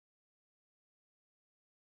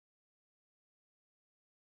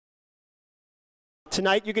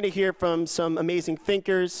Tonight you're going to hear from some amazing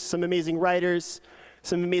thinkers, some amazing writers,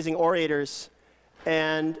 some amazing orators,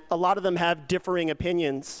 and a lot of them have differing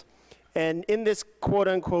opinions. And in this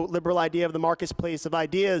quote-unquote liberal idea of the marketplace of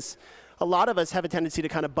ideas, a lot of us have a tendency to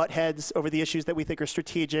kind of butt heads over the issues that we think are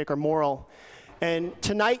strategic or moral. And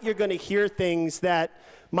tonight you're going to hear things that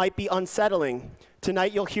might be unsettling.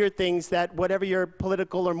 Tonight you'll hear things that whatever your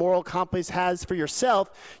political or moral compass has for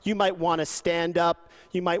yourself, you might want to stand up,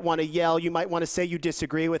 you might want to yell, you might want to say you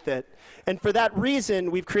disagree with it. And for that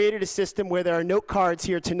reason, we've created a system where there are note cards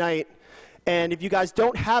here tonight. And if you guys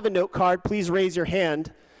don't have a note card, please raise your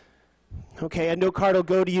hand. Okay, a note card will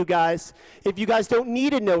go to you guys. If you guys don't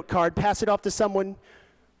need a note card, pass it off to someone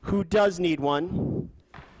who does need one.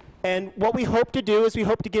 And what we hope to do is we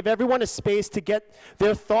hope to give everyone a space to get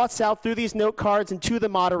their thoughts out through these note cards and to the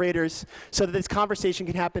moderators so that this conversation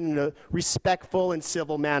can happen in a respectful and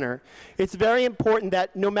civil manner. It's very important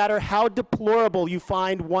that no matter how deplorable you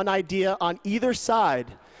find one idea on either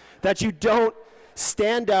side, that you don't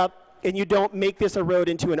stand up and you don't make this erode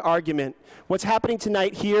into an argument. What's happening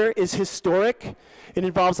tonight here is historic. It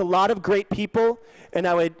involves a lot of great people, and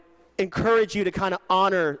I would encourage you to kind of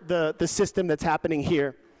honor the system that's happening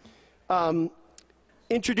here.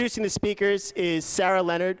 Introducing the speakers is Sarah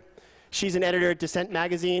Leonard. She's an editor at Dissent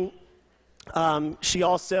magazine. She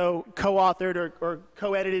also co-authored or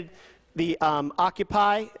co-edited the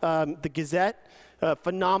Occupy, the Gazette, a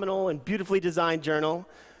phenomenal and beautifully designed journal.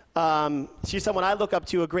 She's someone I look up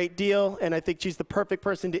to a great deal, and I think she's the perfect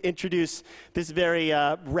person to introduce this very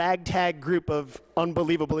ragtag group of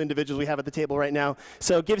unbelievable individuals we have at the table right now.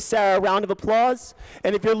 So give Sarah a round of applause.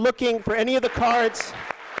 And if you're looking for any of the cards,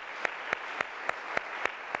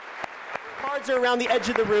 are around the edge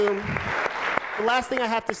of the room. The last thing I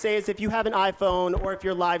have to say is if you have an iPhone or if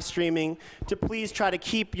you're live streaming, to please try to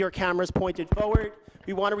keep your cameras pointed forward.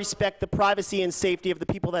 We want to respect the privacy and safety of the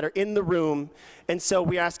people that are in the room, and so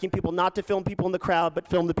we're asking people not to film people in the crowd, but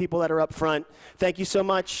film the people that are up front. Thank you so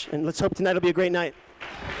much, and let's hope tonight will be a great night.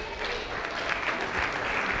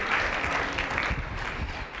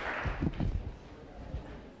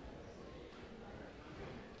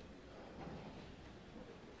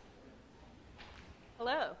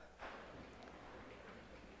 Hello.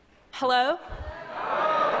 Hello?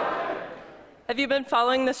 Have you been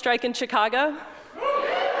following the strike in Chicago?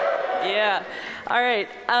 Yeah. All right.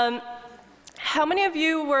 How many of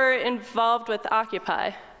you were involved with Occupy?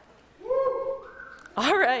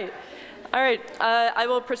 All right. All right. I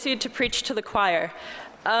will proceed to preach to the choir.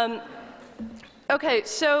 Okay,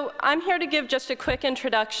 so I'm here to give just a quick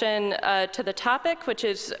introduction to the topic, which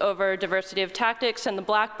is over diversity of tactics and the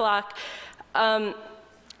Black Bloc.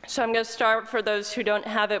 So I'm going to start, for those who don't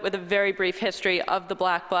have it, with a very brief history of the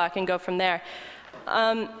Black Bloc and go from there.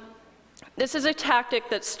 This is a tactic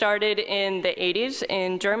that started in the 80s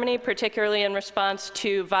in Germany, particularly in response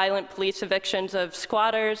to violent police evictions of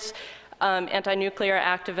squatters, anti-nuclear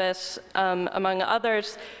activists, among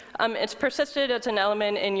others. It's persisted as an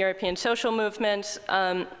element in European social movements,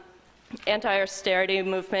 anti-austerity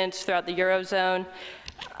movements throughout the Eurozone,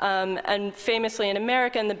 and famously in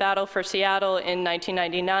America in the battle for Seattle in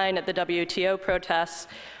 1999 at the WTO protests.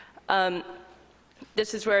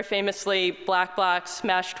 This is where famously Black Bloc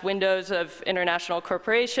smashed windows of international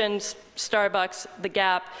corporations, Starbucks, The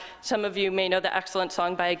Gap. Some of you may know the excellent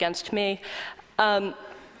song by Against Me. And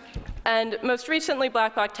most recently,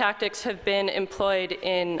 Black Bloc tactics have been employed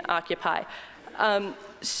in Occupy.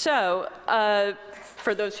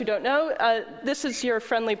 For those who don't know, this is your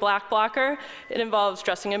friendly black blocker. It involves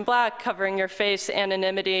dressing in black, covering your face,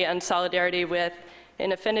 anonymity, and solidarity with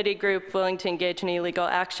an affinity group willing to engage in illegal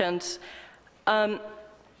actions.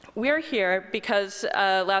 We're here because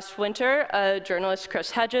last winter, journalist Chris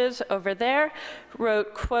Hedges over there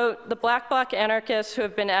wrote, quote, "The Black Bloc anarchists who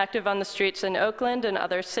have been active on the streets in Oakland and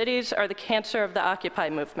other cities are the cancer of the Occupy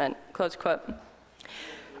movement," close quote.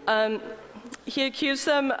 He accused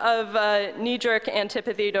them of knee-jerk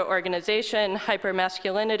antipathy to organization,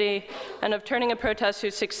 hyper-masculinity, and of turning a protest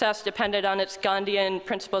whose success depended on its Gandhian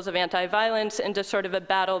principles of anti-violence into sort of a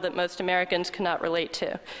battle that most Americans cannot relate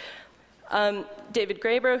to. David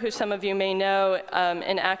Graeber, who some of you may know,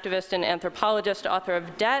 an activist and anthropologist, author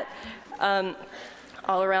of Debt,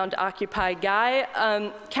 all-around Occupy guy,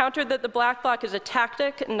 countered that the Black Bloc is a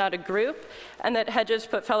tactic, not a group, and that Hedges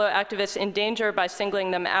put fellow activists in danger by singling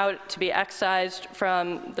them out to be excised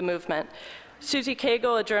from the movement. Susie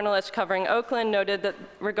Cagle, a journalist covering Oakland, noted that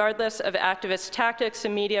regardless of activist tactics, the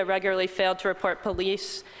media regularly failed to report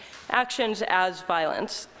police actions as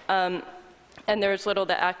violence. And there was little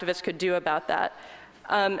that activists could do about that.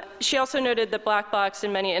 She also noted that black blocs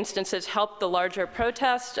in many instances helped the larger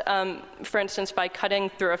protest, for instance, by cutting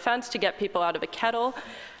through a fence to get people out of a kettle.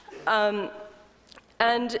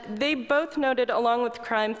 And they both noted, along with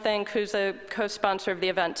CrimethInc, who's a co-sponsor of the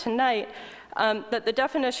event tonight, that the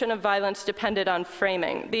definition of violence depended on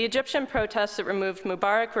framing. The Egyptian protests that removed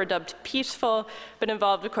Mubarak were dubbed peaceful, but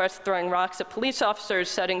involved, of course, throwing rocks at police officers,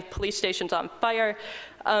 setting police stations on fire.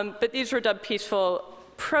 But these were dubbed peaceful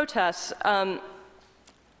protests.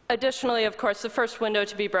 Additionally, of course, the first window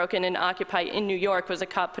to be broken in Occupy in New York was a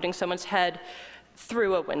cop putting someone's head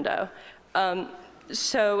through a window.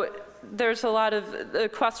 So there's a lot of, the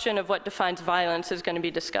question of what defines violence is going to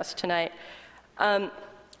be discussed tonight.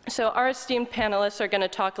 So our esteemed panelists are going to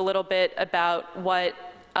talk a little bit about what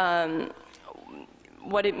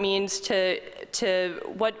it means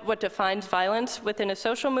what defines violence within a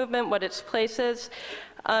social movement, what its place is.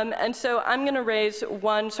 And so I'm going to raise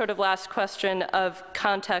one sort of last question of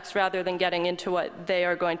context rather than getting into what they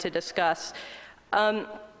are going to discuss.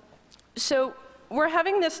 So we're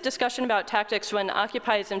having this discussion about tactics when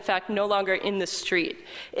Occupy is in fact no longer in the street.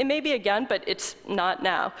 It may be again, but it's not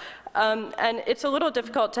now. And it's a little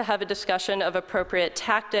difficult to have a discussion of appropriate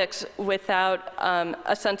tactics without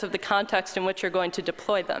a sense of the context in which you're going to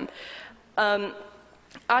deploy them.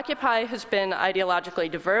 Occupy has been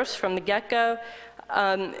ideologically diverse from the get-go.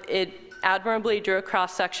 It admirably drew a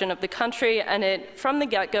cross-section of the country, and it, from the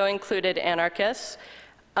get-go, included anarchists,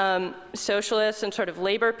 socialists, and sort of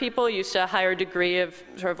labor people used to a higher degree of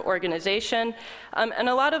sort of organization, and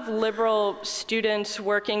a lot of liberal students,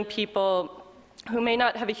 working people who may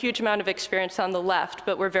not have a huge amount of experience on the left,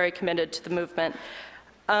 but were very committed to the movement.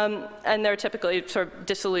 And they're typically sort of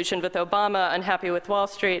disillusioned with Obama, unhappy with Wall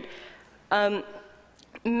Street.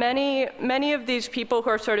 Many of these people who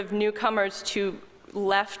are sort of newcomers to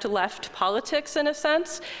left politics, in a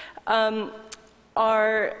sense,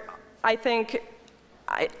 are, I think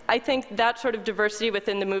that sort of diversity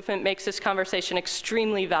within the movement makes this conversation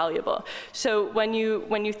extremely valuable. So when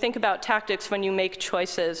you think about tactics, when you make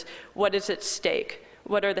choices, what is at stake?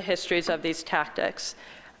 What are the histories of these tactics?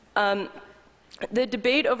 The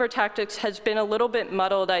debate over tactics has been a little bit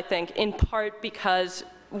muddled, I think, in part because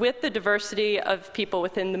with the diversity of people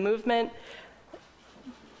within the movement,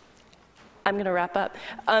 I'm going to wrap up.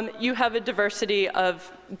 You have a diversity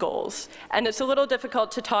of goals. And it's a little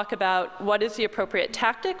difficult to talk about what is the appropriate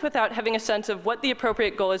tactic without having a sense of what the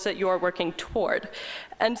appropriate goal is that you're working toward.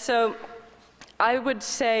 And so I would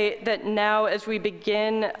say that now as we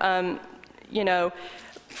begin,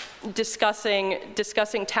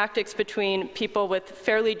 discussing tactics between people with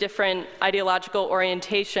fairly different ideological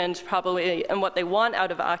orientations, probably, and what they want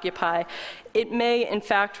out of Occupy, it may, in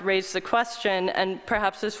fact, raise the question, and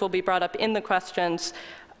perhaps this will be brought up in the questions,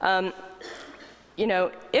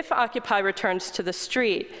 if Occupy returns to the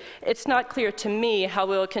street, it's not clear to me how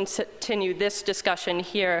we'll continue this discussion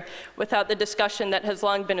here without the discussion that has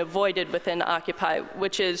long been avoided within Occupy,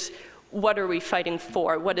 which is, what are we fighting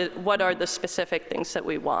for? What are the specific things that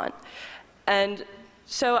we want? And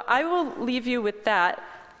so I will leave you with that.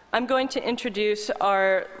 I'm going to introduce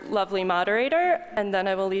our lovely moderator, and then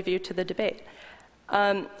I will leave you to the debate.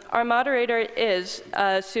 Our moderator is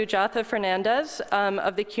Sujatha Fernandez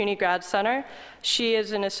of the CUNY Grad Center. She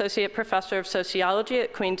is an associate professor of sociology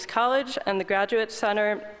at Queens College and the Graduate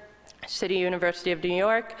Center, City University of New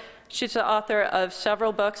York. She's the author of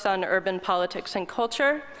several books on urban politics and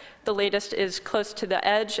culture. The latest is Close to the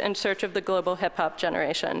Edge: In Search of the Global Hip-Hop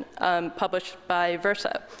Generation, published by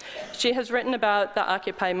Verso. She has written about the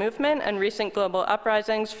Occupy movement and recent global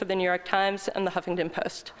uprisings for the New York Times and the Huffington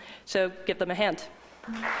Post. So give them a hand.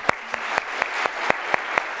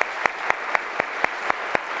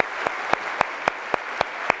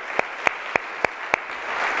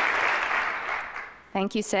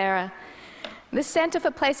 Thank you, Sarah. The Center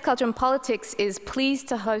for Place, Culture and Politics is pleased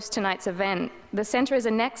to host tonight's event. The center is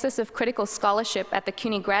a nexus of critical scholarship at the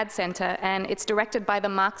CUNY Grad Center, and it's directed by the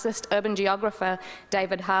Marxist urban geographer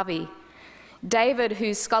David Harvey. David,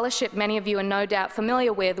 whose scholarship many of you are no doubt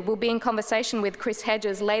familiar with, will be in conversation with Chris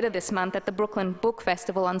Hedges later this month at the Brooklyn Book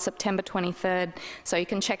Festival on September 23rd, so you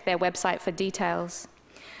can check their website for details.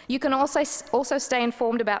 You can also stay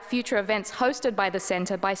informed about future events hosted by the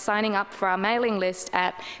center by signing up for our mailing list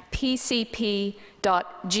at pcp.gc.cuny.edu.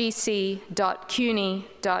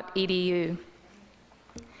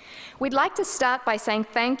 We'd like to start by saying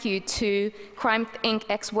thank you to CrimethInc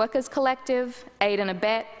Ex-Workers Collective, Aid and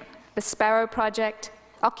Abet, the Sparrow Project,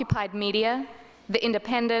 Occupied Media, The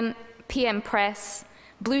Independent, PM Press,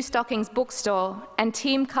 Blue Stockings Bookstore, and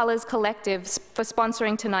Team Colors Collective for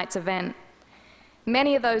sponsoring tonight's event.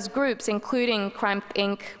 Many of those groups, including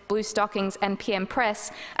CrimethInc, Blue Stockings, and PM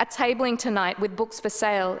Press, are tabling tonight with books for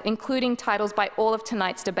sale, including titles by all of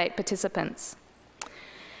tonight's debate participants.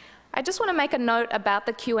 I just want to make a note about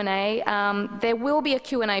the Q&A. There will be a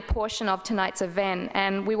Q&A portion of tonight's event,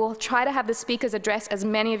 and we will try to have the speakers address as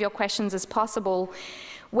many of your questions as possible.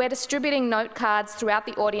 We're distributing note cards throughout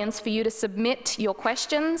the audience for you to submit your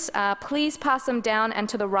questions. Please pass them down and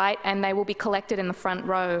to the right, and they will be collected in the front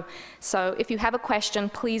row. So if you have a question,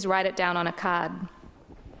 please write it down on a card.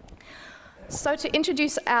 So to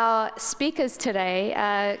introduce our speakers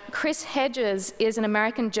today, Chris Hedges is an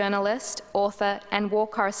American journalist, author, and war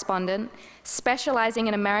correspondent, specializing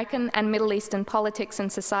in American and Middle Eastern politics and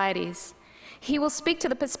societies. He will speak to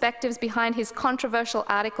the perspectives behind his controversial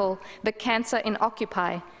article, The Cancer in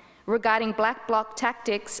Occupy, regarding Black Bloc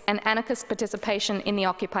tactics and anarchist participation in the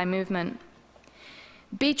Occupy movement.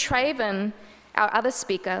 B.Traven, our other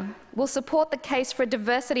speaker, will support the case for a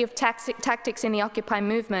diversity of tactics in the Occupy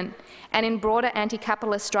movement and in broader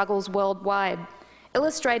anti-capitalist struggles worldwide,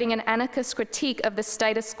 illustrating an anarchist critique of the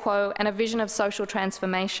status quo and a vision of social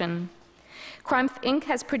transformation. CrimethInc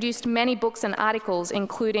has produced many books and articles,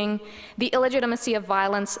 including The Illegitimacy of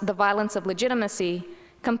Violence, The Violence of Legitimacy,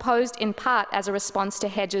 composed in part as a response to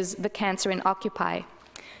Hedges' The Cancer in Occupy.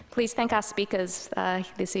 Please thank our speakers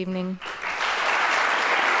this evening.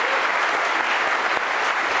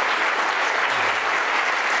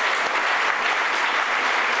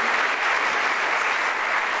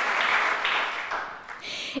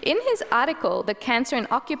 In his article, The Cancer in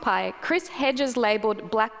Occupy, Chris Hedges labeled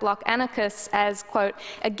Black Bloc anarchists as, quote,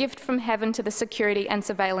 a gift from heaven to the security and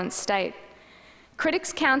surveillance state.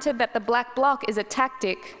 Critics countered that the Black Bloc is a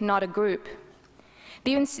tactic, not a group.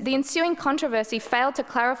 The ensuing controversy failed to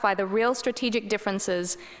clarify the real strategic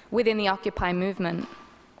differences within the Occupy movement.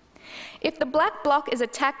 If the Black Bloc is a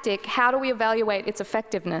tactic, how do we evaluate its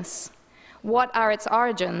effectiveness? What are its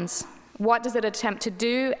origins? What does it attempt to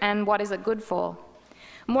do, and what is it good for?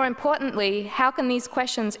 More importantly, how can these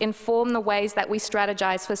questions inform the ways that we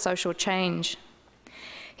strategize for social change?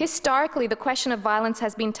 Historically, the question of violence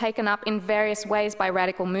has been taken up in various ways by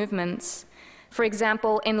radical movements. For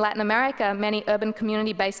example, in Latin America, many urban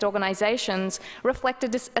community-based organizations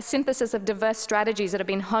reflected a synthesis of diverse strategies that have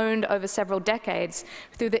been honed over several decades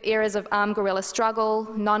through the eras of armed guerrilla struggle,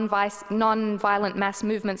 non-violent mass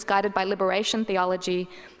movements guided by liberation theology,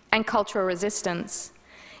 and cultural resistance.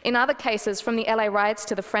 In other cases, from the LA riots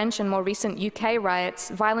to the French and more recent UK riots,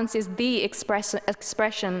 violence is the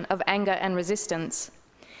expression of anger and resistance.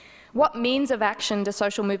 What means of action do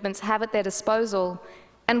social movements have at their disposal,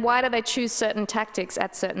 and why do they choose certain tactics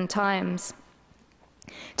at certain times?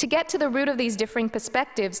 To get to the root of these differing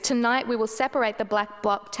perspectives, tonight we will separate the Black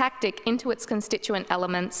Bloc tactic into its constituent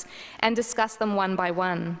elements and discuss them one by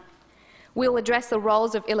one. We'll address the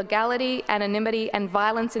roles of illegality, anonymity, and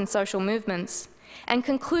violence in social movements, and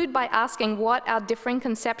conclude by asking what our differing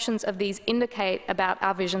conceptions of these indicate about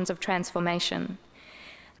our visions of transformation.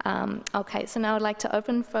 Okay, so now I'd like to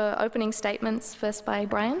open for opening statements, first by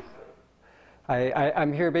Brian.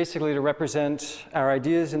 I'm here basically to represent our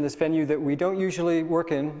ideas in this venue that we don't usually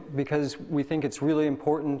work in, because we think it's really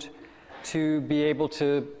important to be able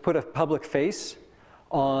to put a public face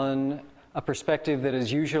on a perspective that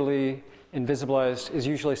is usually invisibilized, is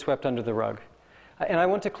usually swept under the rug. And I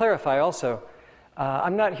want to clarify also,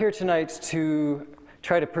 I'm not here tonight to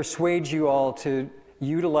try to persuade you all to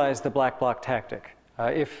utilize the Black Bloc tactic.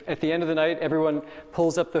 If at the end of the night everyone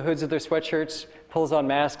pulls up the hoods of their sweatshirts, pulls on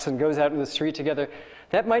masks, and goes out in the street together,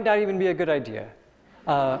 that might not even be a good idea.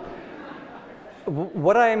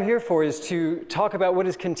 What I am here for is to talk about what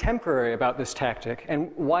is contemporary about this tactic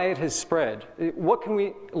and why it has spread. What can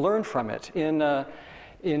we learn from it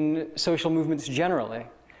in social movements generally?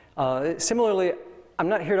 Similarly, I'm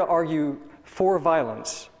not here to argue for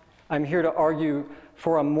violence. I'm here to argue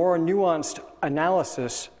for a more nuanced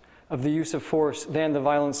analysis of the use of force than the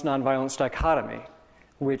violence-nonviolence dichotomy,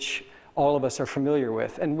 which all of us are familiar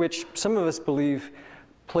with, and which some of us believe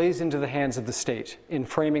plays into the hands of the state in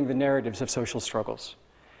framing the narratives of social struggles.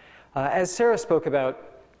 As Sarah spoke about,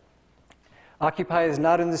 Occupy is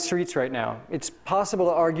not in the streets right now. It's possible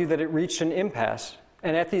to argue that it reached an impasse,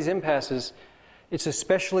 and at these impasses, it's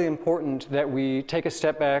especially important that we take a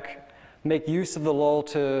step back, make use of the lull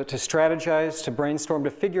to strategize, to brainstorm,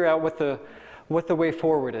 to figure out what the way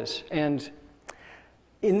forward is. And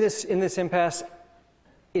in this impasse,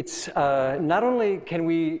 it's not only can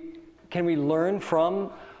we learn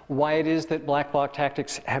from why it is that Black Bloc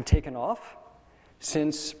tactics have taken off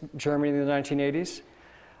since Germany in the 1980s.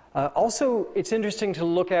 Also, it's interesting to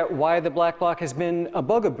look at why the Black Bloc has been a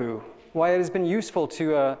bugaboo, why it has been useful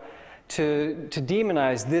to to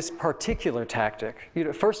demonize this particular tactic.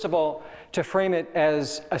 First of all, to frame it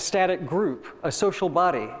as a static group, a social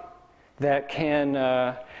body that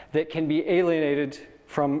can be alienated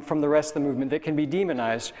from the rest of the movement, that can be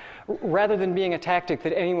demonized, rather than being a tactic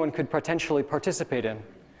that anyone could potentially participate in.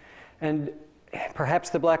 And perhaps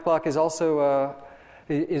the Black Bloc is also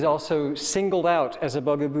singled out as a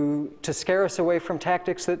bugaboo to scare us away from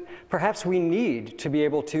tactics that perhaps we need to be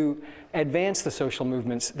able to advance the social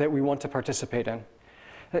movements that we want to participate in.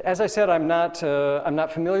 As I said, I'm not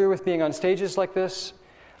familiar with being on stages like this.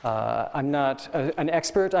 I'm not an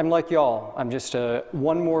expert. I'm like y'all. I'm just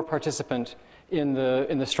one more participant in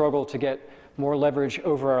the struggle to get more leverage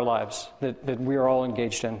over our lives that we are all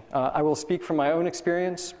engaged in. I will speak from my own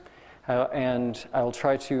experience, and I will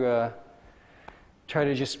try to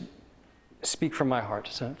just speak from my heart.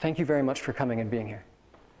 So thank you very much for coming and being here.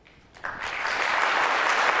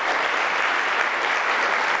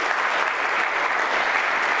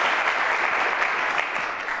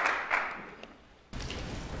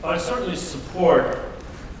 I certainly support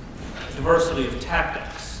diversity of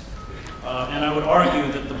tactics, and I would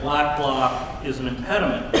argue that the Black Bloc is an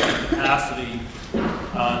impediment to the capacity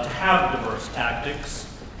to have diverse tactics,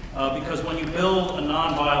 because when you build a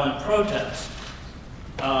nonviolent protest,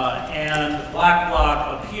 and the Black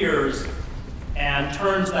Bloc appears and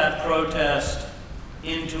turns that protest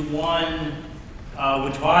into one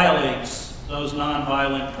which violates those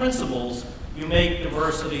nonviolent principles, you make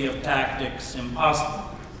diversity of tactics impossible.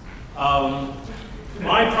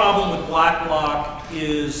 My problem with Black Bloc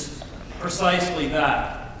is precisely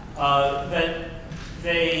that, that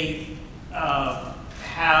they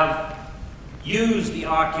have used the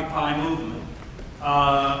Occupy movement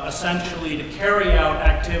essentially to carry out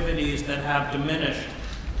activities that have diminished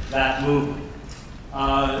that movement.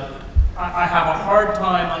 I have a hard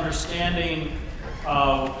time understanding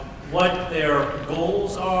what their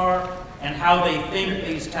goals are and how they think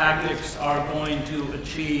these tactics are going to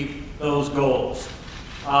achieve those goals.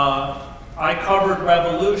 I covered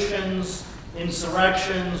revolutions,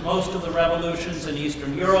 insurrections, most of the revolutions in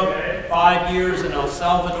Eastern Europe, 5 years in El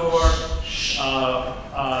Salvador,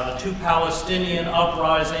 the 2 Palestinian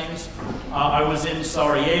uprisings. I was in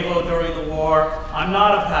Sarajevo during the war. I'm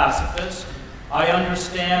not a pacifist. I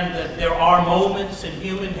understand that there are moments in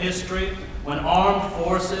human history when armed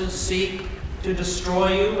forces seek to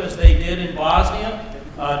destroy you, as they did in Bosnia,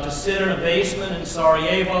 to sit in a basement in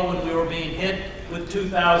Sarajevo when we were being hit with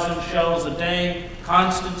 2,000 shells a day,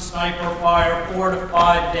 constant sniper fire, 4 to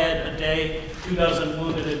 5 dead a day, 2 dozen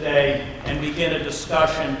wounded a day, and begin a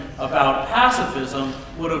discussion about pacifism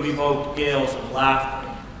would have evoked gales of laughter.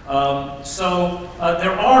 So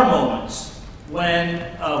there are moments when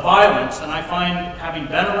violence, and I find, having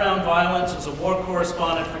been around violence as a war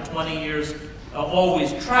correspondent for 20 years,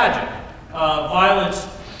 always tragic. Violence,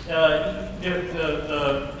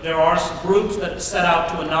 there are groups that set out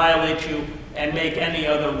to annihilate you and make any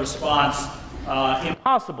other response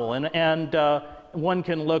impossible. And one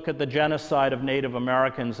can look at the genocide of Native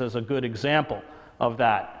Americans as a good example of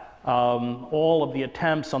that. All of the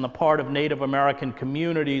attempts on the part of Native American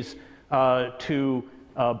communities to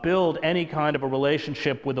build any kind of a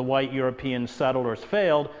relationship with the white European settlers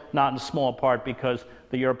failed, not in small part because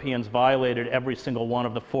the Europeans violated every single one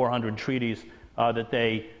of the 400 treaties that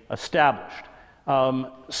they established.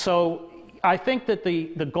 So I think that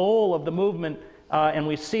the goal of the movement, and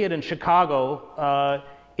we see it in Chicago,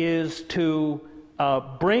 is to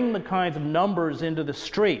bring the kinds of numbers into the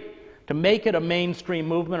street, to make it a mainstream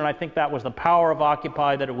movement, and I think that was the power of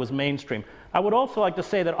Occupy, that it was mainstream. I would also like to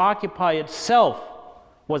say that Occupy itself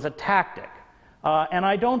was a tactic, and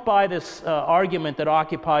I don't buy this argument that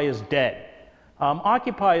Occupy is dead.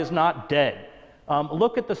 Occupy is not dead.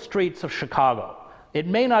 Look at the streets of Chicago. It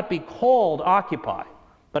may not be called Occupy,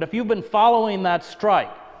 but if you've been following that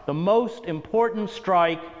strike, the most important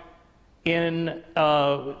strike in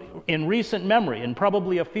recent memory, in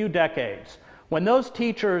probably a few decades, when those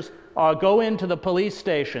teachers go into the police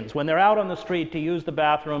stations, when they're out on the street to use the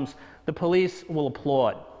bathrooms, the police will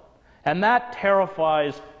applaud. And that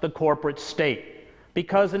terrifies the corporate state,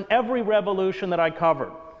 because in every revolution that I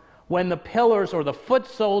covered, when the pillars or the foot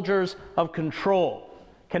soldiers of control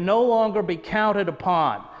can no longer be counted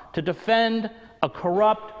upon to defend a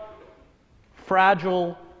corrupt,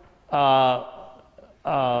 fragile,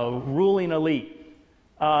 ruling elite,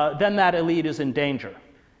 then that elite is in danger.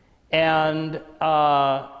 And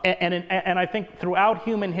I think throughout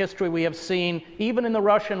human history we have seen, even in the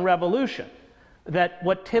Russian Revolution, that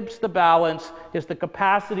what tips the balance is the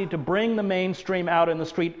capacity to bring the mainstream out in the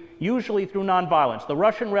street, usually through nonviolence. The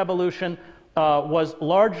Russian Revolution was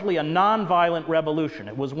largely a nonviolent revolution.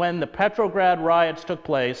 It was when the Petrograd riots took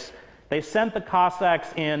place. They sent the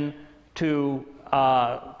Cossacks in to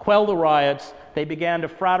quell the riots. They began to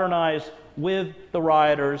fraternize with the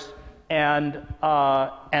rioters, and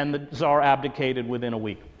the Tsar abdicated within a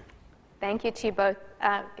week. Thank you to you both.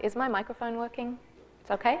 Is my microphone working?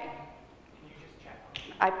 It's okay?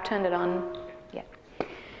 I've turned it on. Yeah.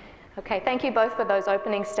 Okay, thank you both for those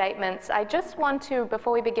opening statements. I just want to,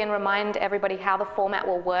 before we begin, remind everybody how the format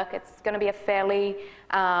will work. It's going to be a fairly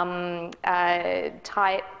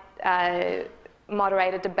tight,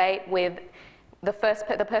 moderated debate with the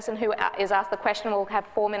person who is asked the question will have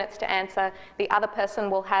 4 minutes to answer, the other person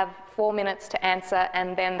will have 4 minutes to answer,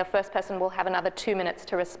 and then the first person will have another 2 minutes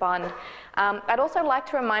to respond. I'd also like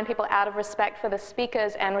to remind people, out of respect for the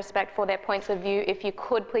speakers and respect for their points of view, if you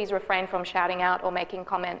could please refrain from shouting out or making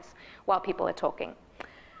comments while people are talking.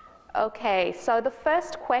 Okay, so the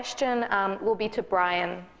first question will be to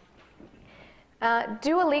Brian.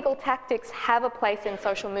 Do illegal tactics have a place in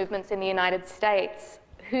social movements in the United States?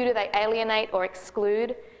 Who do they alienate or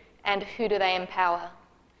exclude, and who do they empower?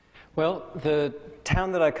 Well, the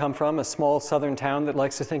town that I come from, a small southern town that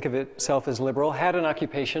likes to think of itself as liberal, had an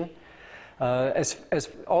occupation as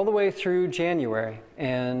all the way through January,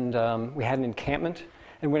 and we had an encampment.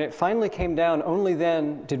 And when it finally came down, only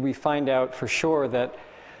then did we find out for sure that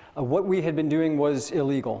what we had been doing was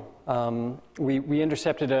illegal. We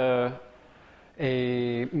intercepted a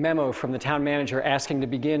memo from the town manager asking to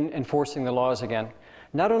begin enforcing the laws again.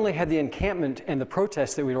 Not only had the encampment and the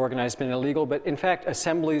protests that we'd organized been illegal, but in fact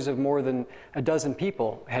assemblies of more than a dozen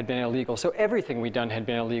people had been illegal. So everything we'd done had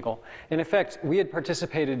been illegal. In effect, we had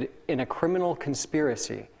participated in a criminal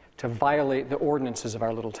conspiracy to violate the ordinances of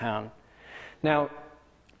our little town. Now,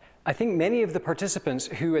 I think many of the participants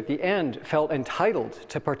who at the end felt entitled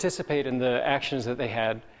to participate in the actions that they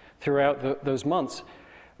had throughout those months,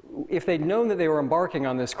 if they'd known that they were embarking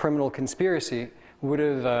on this criminal conspiracy, would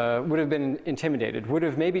have been intimidated, would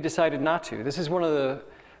have maybe decided not to. This is one of the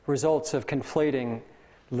results of conflating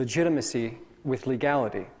legitimacy with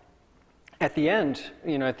legality. At the end,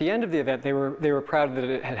 at the end of the event, they were proud that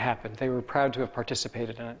it had happened. They were proud to have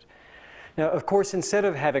participated in it. Now, of course, instead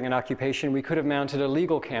of having an occupation, we could have mounted a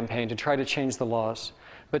legal campaign to try to change the laws.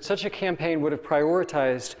 But such a campaign would have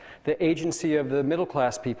prioritized the agency of the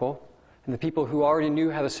middle-class people and the people who already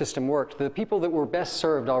knew how the system worked, the people that were best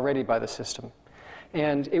served already by the system.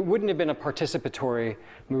 And it wouldn't have been a participatory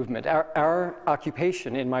movement. Our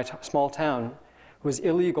occupation in my small town was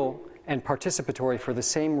illegal and participatory for the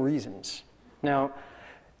same reasons. Now,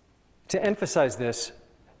 to emphasize this,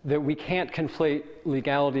 that we can't conflate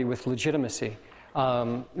legality with legitimacy,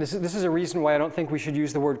 this is a reason why I don't think we should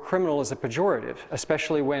use the word criminal as a pejorative,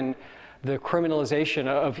 especially when the criminalization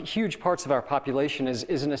of huge parts of our population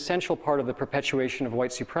is an essential part of the perpetuation of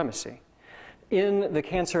white supremacy. In the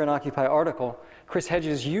Cancer and Occupy article, Chris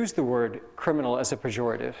Hedges used the word criminal as a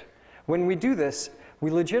pejorative. When we do this,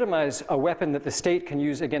 we legitimize a weapon that the state can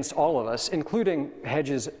use against all of us, including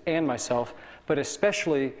Hedges and myself, but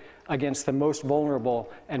especially against the most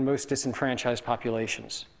vulnerable and most disenfranchised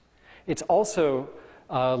populations. It's also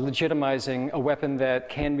legitimizing a weapon that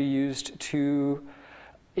can be used to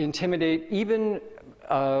intimidate even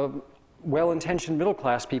well-intentioned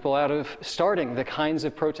middle-class people out of starting the kinds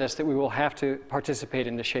of protests that we will have to participate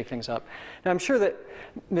in to shake things up. Now, I'm sure that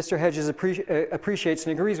Mr. Hedges appreciates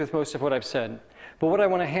and agrees with most of what I've said. But what I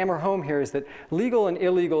want to hammer home here is that legal and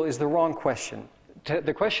illegal is the wrong question.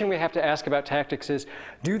 The question we have to ask about tactics is,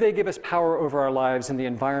 do they give us power over our lives and the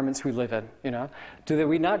environments we live in? Do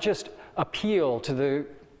we not just appeal to the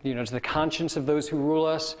to the conscience of those who rule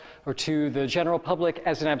us, or to the general public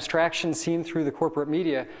as an abstraction seen through the corporate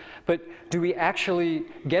media, but do we actually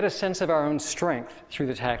get a sense of our own strength through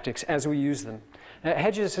the tactics as we use them?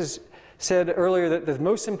 Hedges has said earlier that the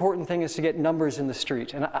most important thing is to get numbers in the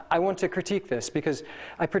street, and I want to critique this because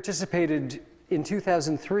I participated in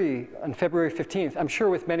 2003, on February 15th, I'm sure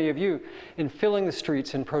with many of you, in filling the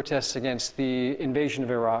streets in protests against the invasion of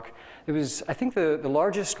Iraq. It was, I think, the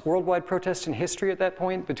largest worldwide protest in history at that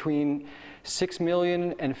point. Between 6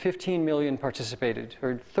 million and 15 million participated,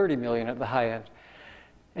 or 30 million at the high end.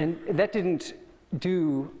 And that didn't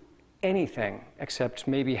do anything except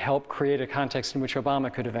maybe help create a context in which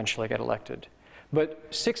Obama could eventually get elected. But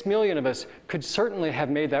 6 million of us could certainly have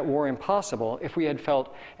made that war impossible if we had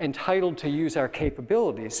felt entitled to use our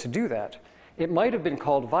capabilities to do that. It might have been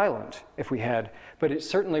called violent if we had, but it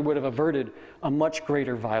certainly would have averted a much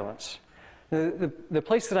greater violence. The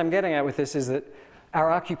place that I'm getting at with this is that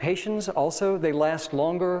our occupations also, they last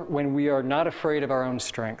longer when we are not afraid of our own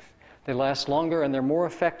strength. They last longer and they're more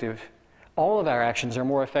effective All of our actions are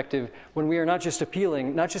more effective when we are not just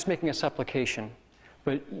appealing, not just making a supplication,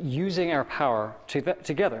 but using our power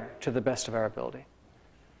together to the best of our ability.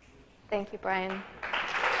 Thank you, Brian.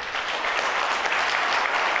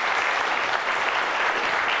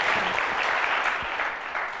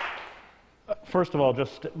 First of all,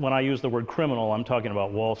 just when I use the word criminal, I'm talking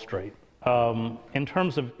about Wall Street. In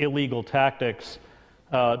terms of illegal tactics,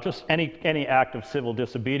 just any act of civil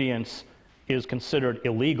disobedience is considered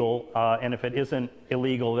illegal, and if it isn't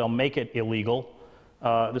illegal, they'll make it illegal.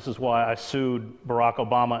 This is why I sued Barack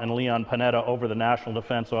Obama and Leon Panetta over the National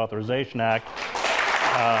Defense Authorization Act.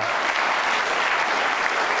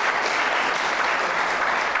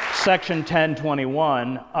 Section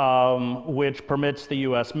 1021, which permits the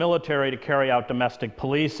U.S. military to carry out domestic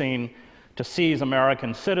policing to seize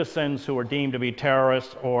American citizens who are deemed to be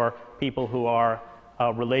terrorists or people who are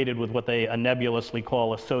related with what they nebulously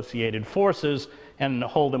call associated forces, and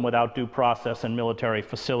hold them without due process in military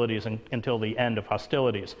facilities until the end of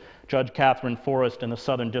hostilities. Judge Catherine Forrest in the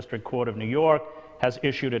Southern District Court of New York has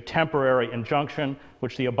issued a temporary injunction,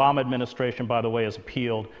 which the Obama administration, by the way, has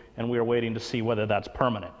appealed, and we are waiting to see whether that's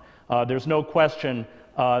permanent. There's no question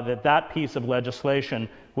that piece of legislation,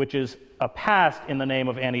 which is passed in the name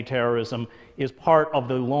of anti-terrorism, is part of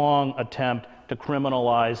the long attempt to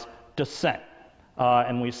criminalize dissent.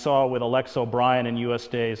 And we saw with Alex O'Brien in U.S.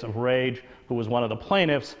 Days of Rage, who was one of the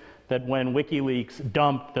plaintiffs, that when WikiLeaks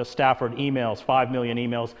dumped the Stafford emails, 5 million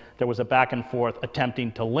emails, there was a back and forth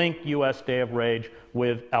attempting to link U.S. Day of Rage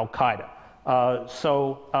with Al-Qaeda.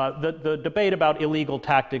 The debate about illegal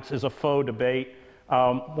tactics is a faux debate.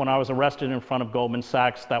 When I was arrested in front of Goldman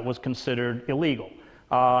Sachs, that was considered illegal.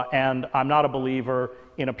 And I'm not a believer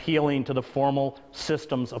in appealing to the formal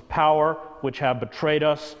systems of power, which have betrayed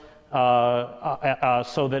us,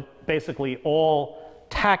 so that basically all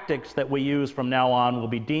tactics that we use from now on will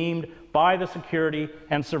be deemed by the security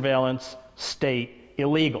and surveillance state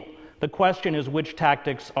illegal. The question is which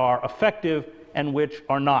tactics are effective and which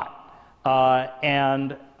are not.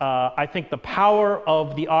 I think the power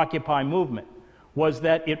of the Occupy movement was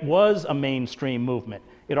that it was a mainstream movement.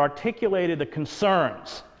 It articulated the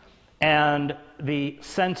concerns and the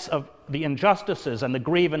sense of the injustices and the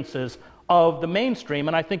grievances of the mainstream,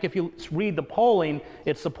 and I think if you read the polling,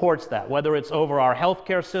 it supports that, whether it's over our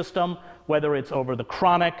healthcare system, whether it's over the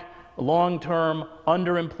chronic, long-term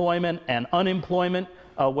underemployment and unemployment,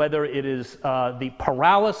 whether it is the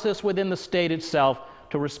paralysis within the state itself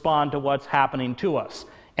to respond to what's happening to us.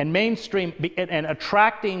 And mainstream, and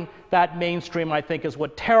attracting that mainstream, I think, is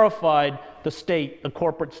what terrified the state, the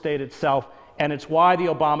corporate state itself, and it's why the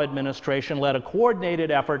Obama administration led a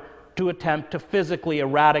coordinated effort to attempt to physically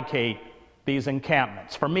eradicate these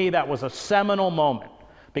encampments. For me, that was a seminal moment,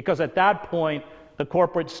 because at that point, the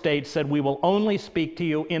corporate state said, we will only speak to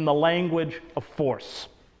you in the language of force.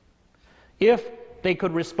 If they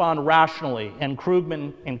could respond rationally, and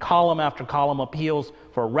Krugman in column after column appeals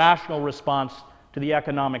for a rational response to the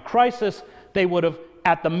economic crisis, they would have,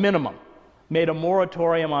 at the minimum, made a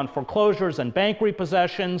moratorium on foreclosures and bank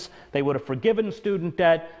repossessions. They would have forgiven student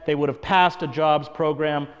debt. They would have passed a jobs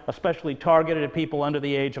program, especially targeted at people under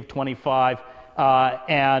the age of 25,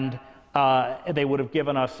 and they would have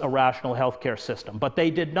given us a rational healthcare system. But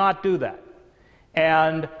they did not do that.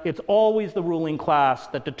 And it's always the ruling class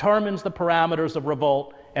that determines the parameters of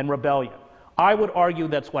revolt and rebellion. I would argue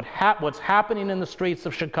that's what's happening in the streets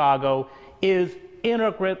of Chicago is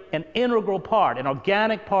an integral part, an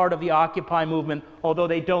organic part of the Occupy movement, although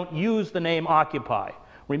they don't use the name Occupy.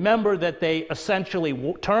 Remember that they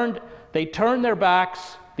essentially turned their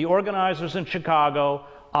backs, the organizers in Chicago,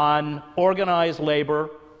 on organized labor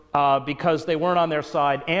because they weren't on their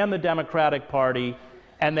side, and the Democratic Party,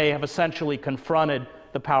 and they have essentially confronted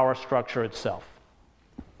the power structure itself.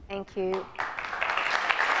 Thank you.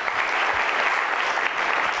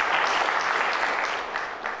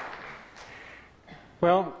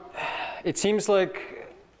 Well, it seems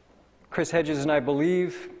like Chris Hedges and I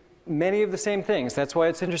believe many of the same things. That's why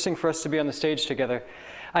it's interesting for us to be on the stage together.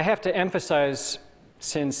 I have to emphasize,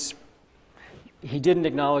 since he didn't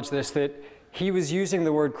acknowledge this, that he was using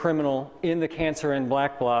the word criminal in the Cancer and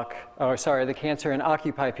Black Bloc, the Cancer and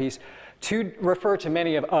Occupy piece, to refer to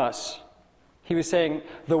many of us. He was saying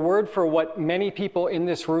the word for what many people in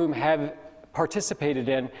this room have participated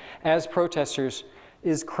in as protesters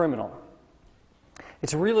is criminal.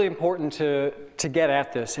 It's really important to get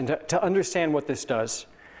at this and to understand what this does.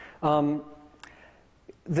 The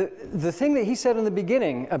thing that he said in the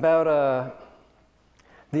beginning about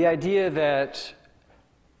the idea that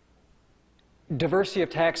diversity of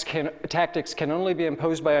tactics can only be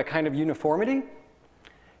imposed by a kind of uniformity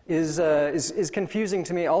is confusing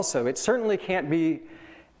to me also. It certainly can't be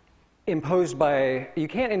imposed by, you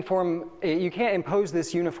can't impose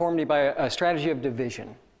this uniformity by a strategy of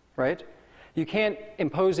division, right? You can't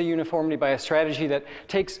impose a uniformity by a strategy that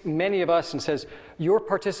takes many of us and says, your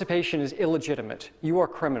participation is illegitimate, you are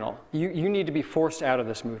criminal, you need to be forced out of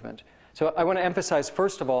this movement. So I want to emphasize,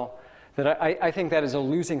 first of all, that I think that is a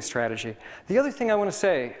losing strategy. The other thing I want to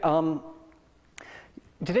say,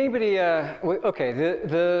 did anybody, okay,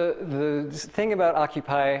 the thing about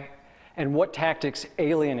Occupy and what tactics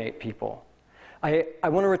alienate people. I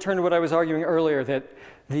want to return to what I was arguing earlier, that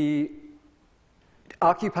the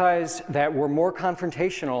Occupies that were more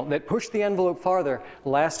confrontational, that pushed the envelope farther,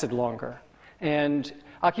 lasted longer. And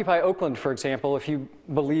Occupy Oakland, for example, if you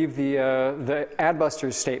believe the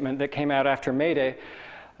Adbusters statement that came out after May Day,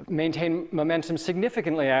 maintained momentum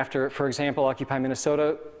significantly after, for example, Occupy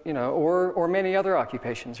Minnesota, you know, or many other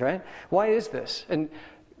occupations, right? Why is this? And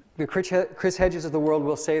the Chris Hedges of the world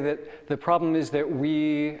will say that the problem is that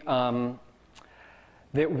we,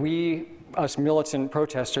 us militant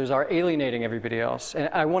protesters, are alienating everybody else. And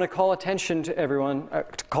I want to call attention to everyone,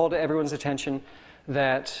 call to everyone's attention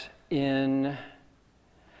that in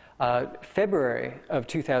February of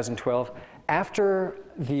 2012, after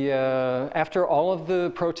all of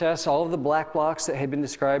the protests, all of the black blocs that had been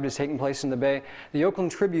described as taking place in the Bay, the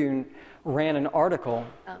Oakland Tribune ran an article.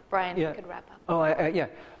 Brian, you could wrap up. Oh, yeah.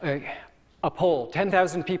 A poll.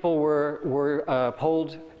 10,000 people were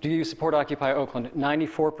polled. Do you support Occupy Oakland?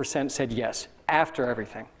 94% said yes, after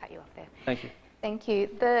everything. Cut you off there. Thank you. Thank you.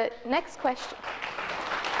 The next question.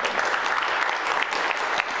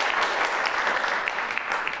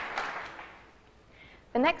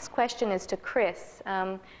 The next question is to Chris.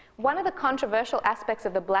 One of the controversial aspects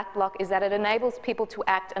of the Black Bloc is that it enables people to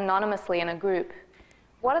act anonymously in a group.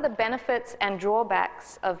 What are the benefits and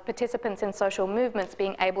drawbacks of participants in social movements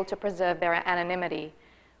being able to preserve their anonymity?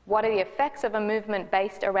 What are the effects of a movement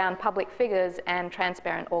based around public figures and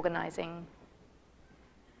transparent organizing?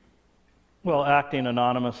 Well, acting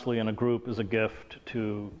anonymously in a group is a gift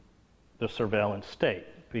to the surveillance state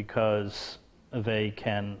because they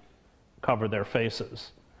can cover their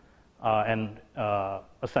faces and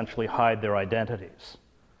essentially hide their identities.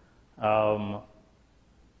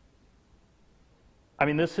 I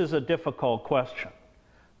mean, this is a difficult question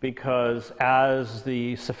because as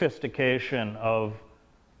the sophistication of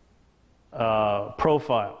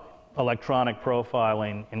electronic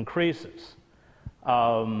profiling increases,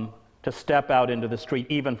 to step out into the street,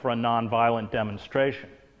 even for a nonviolent demonstration,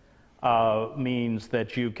 means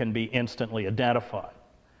that you can be instantly identified.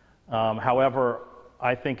 However,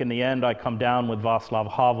 I think in the end I come down with Václav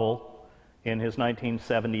Havel in his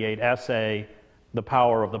 1978 essay, The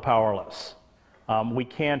Power of the Powerless. We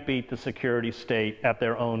can't beat the security state at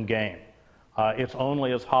their own game. It's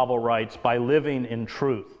only, as Havel writes, by living in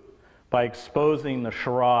truth, by exposing the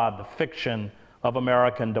charade, the fiction of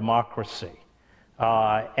American democracy,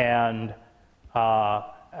 and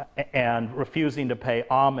refusing to pay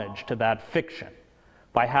homage to that fiction,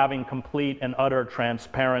 by having complete and utter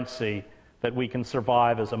transparency, that we can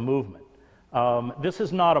survive as a movement. This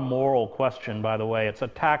is not a moral question, by the way. It's a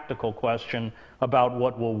tactical question about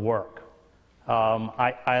what will work.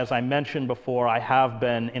 As I mentioned before, I have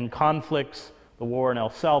been in conflicts. The war in El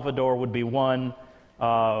Salvador would be one.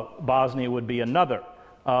 Bosnia would be another,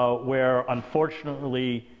 where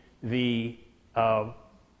unfortunately the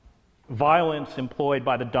violence employed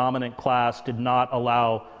by the dominant class did not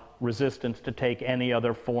allow resistance to take any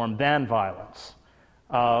other form than violence.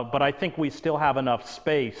 But I think we still have enough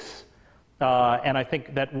space, and I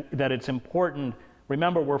think that it's important.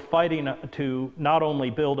 Remember, we're fighting to not only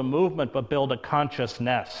build a movement, but build a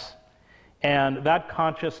consciousness. And that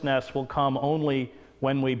consciousness will come only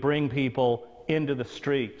when we bring people into the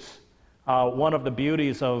streets. One of the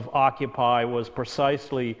beauties of Occupy was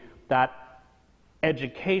precisely that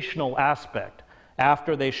educational aspect.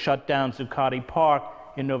 After they shut down Zuccotti Park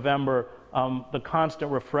in November, the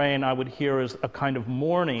constant refrain I would hear is a kind of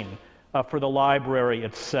mourning for the library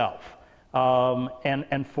itself. And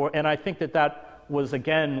I think that was,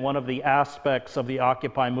 again, one of the aspects of the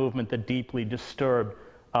Occupy movement that deeply disturbed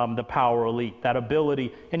the power elite, that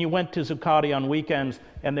ability. And you went to Zuccotti on weekends,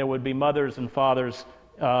 and there would be mothers and fathers,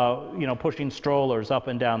 pushing strollers up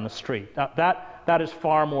and down the street. That is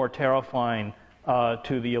far more terrifying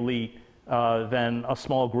to the elite than a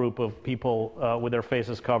small group of people with their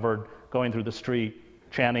faces covered going through the street,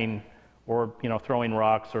 chanting, or throwing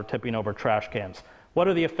rocks or tipping over trash cans. What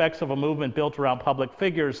are the effects of a movement built around public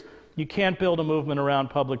figures? You can't build a movement around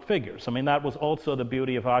public figures. I mean, that was also the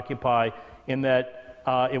beauty of Occupy, in that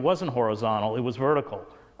it wasn't horizontal, it was vertical.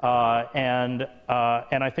 And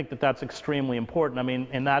I think that that's extremely important. I mean,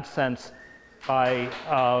 in that sense, I'm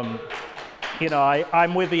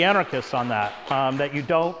with the anarchists on that, that you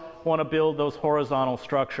don't want to build those horizontal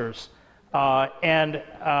structures. And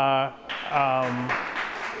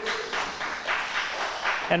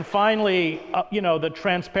finally, the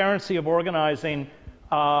transparency of organizing,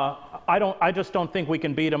 I just don't think we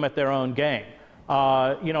can beat them at their own game.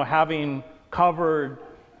 Having covered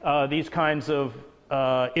these kinds of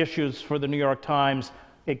issues for the New York Times,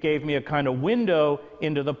 it gave me a kind of window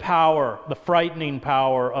into the power, the frightening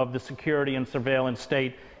power of the security and surveillance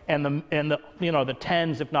state, and the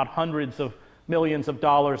tens, if not hundreds of millions of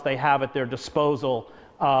dollars they have at their disposal.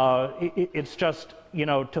 It's just,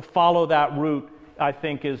 to follow that route, I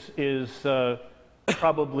think is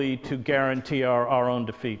probably to guarantee our own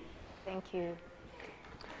defeat. Thank you.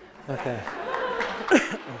 Okay.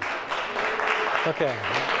 Okay.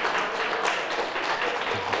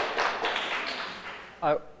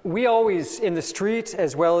 We always, in the street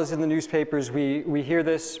as well as in the newspapers, we hear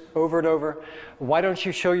this over and over. Why don't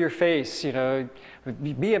you show your face?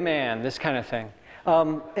 Be a man, this kind of thing.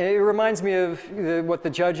 It reminds me of what the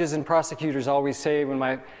judges and prosecutors always say when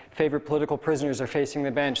my favorite political prisoners are facing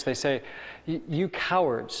the bench. They say, "You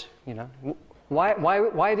cowards,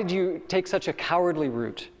 why did you take such a cowardly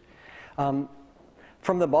route?"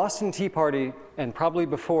 From the Boston Tea Party, and probably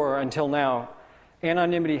before until now,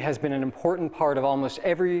 anonymity has been an important part of almost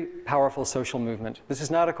every powerful social movement. This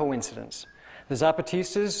is not a coincidence. The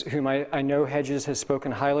Zapatistas, whom I know Hedges has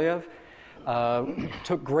spoken highly of,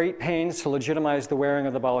 took great pains to legitimize the wearing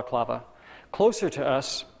of the balaclava. Closer to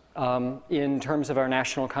us, in terms of our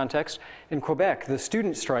national context, in Quebec, the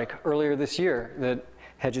student strike earlier this year that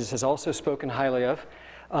Hedges has also spoken highly of,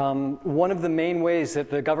 one of the main ways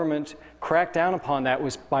that the government cracked down upon that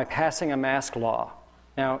was by passing a mask law.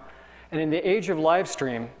 Now, and in the age of live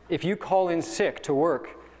stream, if you call in sick to work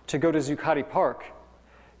to go to Zuccotti Park,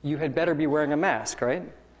 you had better be wearing a mask, right?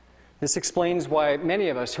 This explains why many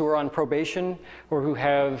of us who are on probation or who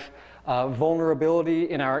have vulnerability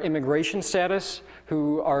in our immigration status,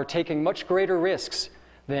 who are taking much greater risks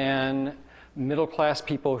than middle-class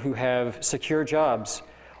people who have secure jobs,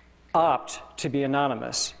 opt to be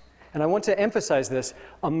anonymous. And I want to emphasize this: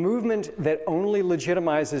 a movement that only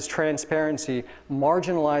legitimizes transparency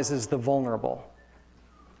marginalizes the vulnerable,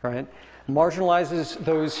 right? Marginalizes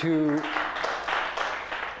those who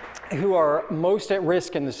are most at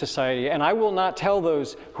risk in the society. And I will not tell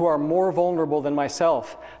those who are more vulnerable than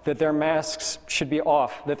myself that their masks should be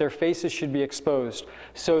off, that their faces should be exposed,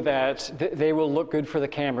 so that they will look good for the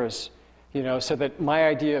cameras, so that my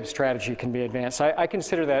idea of strategy can be advanced. I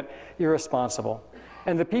consider that irresponsible.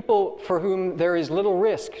 And the people for whom there is little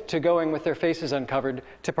risk to going with their faces uncovered,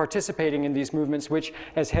 to participating in these movements, which,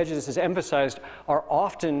 as Hedges has emphasized, are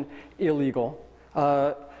often illegal,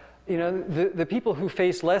 the people who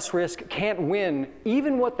face less risk can't win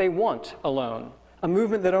even what they want alone. A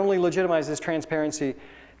movement that only legitimizes transparency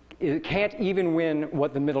can't even win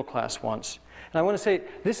what the middle class wants. And I want to say,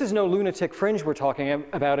 this is no lunatic fringe we're talking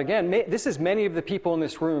about again. This is many of the people in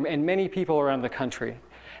this room and many people around the country.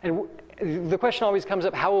 And the question always comes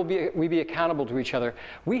up, how will we be accountable to each other?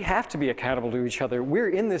 We have to be accountable to each other. We're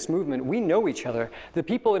in this movement. We know each other. The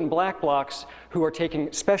people in black blocs who are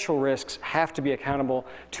taking special risks have to be accountable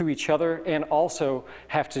to each other, and also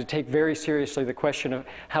have to take very seriously the question of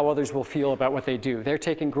how others will feel about what they do. They're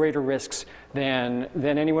taking greater risks than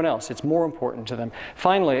anyone else. It's more important to them.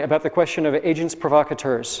 Finally, about the question of agents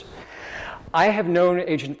provocateurs. I have known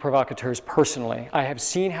agent provocateurs personally. I have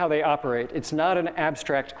seen how they operate. It's not an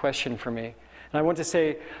abstract question for me. And I want to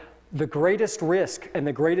say the greatest risk and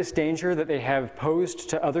the greatest danger that they have posed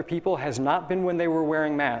to other people has not been when they were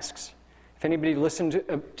wearing masks. If anybody listened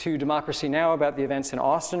to Democracy Now! About the events in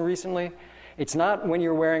Austin recently, it's not when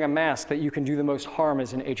you're wearing a mask that you can do the most harm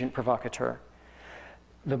as an agent provocateur.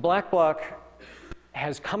 The black bloc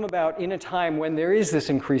has come about in a time when there is this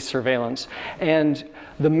increased surveillance. And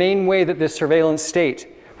the main way that this surveillance state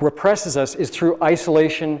represses us is through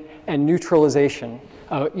isolation and neutralization.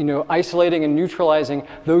 Isolating and neutralizing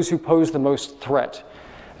those who pose the most threat.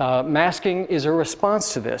 Masking is a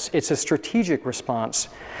response to this. It's a strategic response.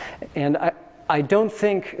 And I don't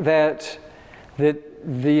think that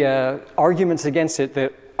the arguments against it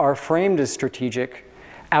that are framed as strategic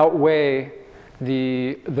outweigh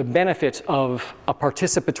the benefits of a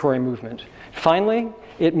participatory movement. Finally,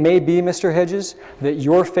 it may be, Mr. Hedges, that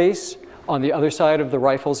your face on the other side of the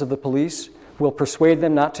rifles of the police will persuade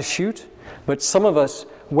them not to shoot, but some of us,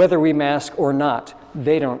 whether we mask or not,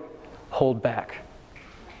 they don't hold back.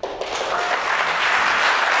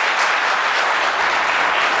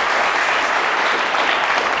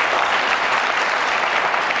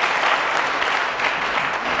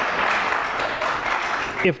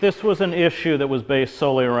 if this was an issue that was based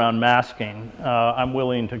solely around masking, I'm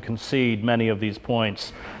willing to concede many of these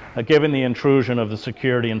points, given the intrusion of the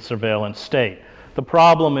security and surveillance state. The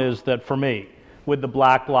problem is that for me, with the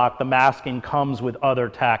black bloc, the masking comes with other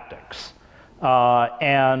tactics.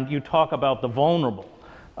 And you talk about the vulnerable.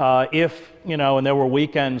 If, you know, and there were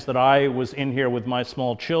weekends that I was in here with my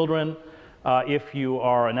small children, if you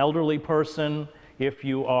are an elderly person, if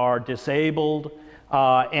you are disabled,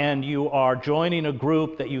 and you are joining a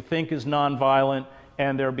group that you think is nonviolent,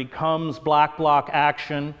 and there becomes black bloc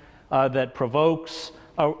action that provokes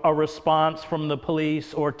a response from the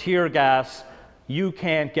police or tear gas, you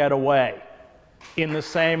can't get away in the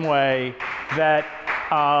same way that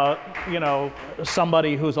you know,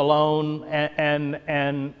 somebody who's alone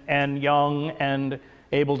and young and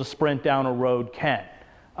able to sprint down a road can.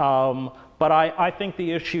 But I think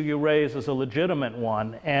the issue you raise is a legitimate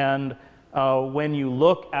one, and when you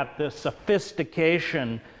look at the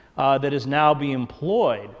sophistication that is now being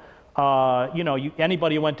employed, you know,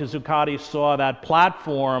 anybody who went to Zuccotti saw that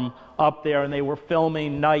platform up there, and they were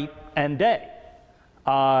filming night and day.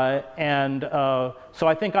 So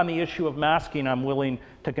I think on the issue of masking, I'm willing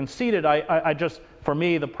to concede it. I just, for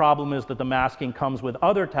me, the problem is that the masking comes with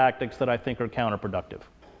other tactics that I think are counterproductive.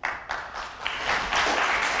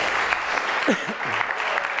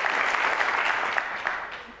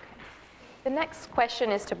 The next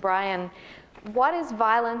question is to Brian. What is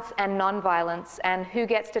violence and nonviolence, and who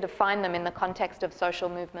gets to define them in the context of social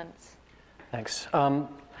movements? Thanks.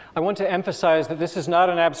 I want to emphasize that this is not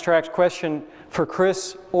an abstract question for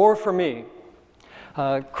Chris or for me.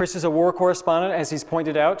 Chris is a war correspondent, as he's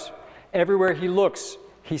pointed out. Everywhere he looks,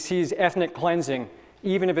 he sees ethnic cleansing,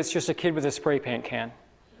 even if it's just a kid with a spray paint can.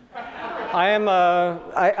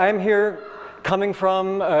 I'm here coming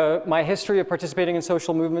from my history of participating in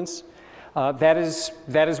social movements. That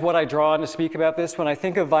is what I draw on to speak about this. When I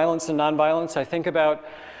think of violence and nonviolence, I think about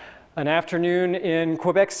an afternoon in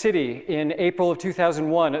Quebec City in April of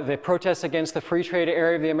 2001, the protests against the Free Trade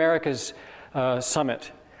Area of the Americas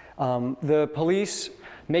summit. The police,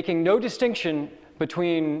 making no distinction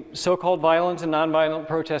between so-called violent and nonviolent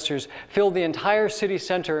protesters, filled the entire city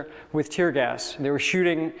center with tear gas. They were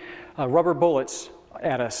shooting rubber bullets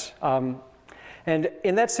at us. And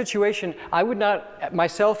in that situation, I would not,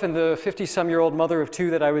 myself and the 50-some-year-old mother of two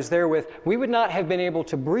that I was there with, we would not have been able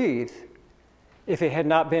to breathe if it had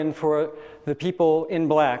not been for the people in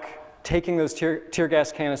black taking those tear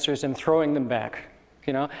gas canisters and throwing them back.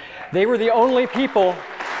 You know, they were the only people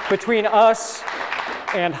between us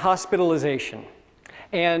and hospitalization.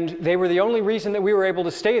 And they were the only reason that we were able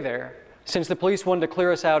to stay there, since the police wanted to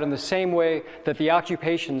clear us out in the same way that the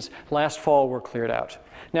occupations last fall were cleared out.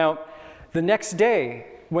 Now, the next day,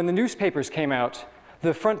 when the newspapers came out,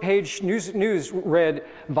 the front page news read,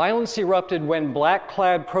 "Violence erupted when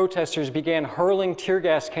black-clad protesters began hurling tear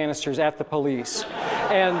gas canisters at the police."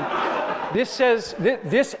 And this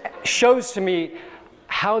shows to me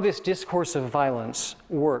how this discourse of violence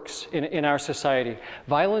works in our society.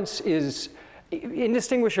 Violence is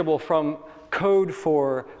indistinguishable from code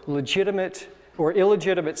for illegitimate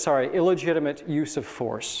use of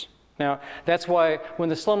force. Now, that's why when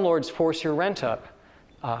the slumlords force your rent up,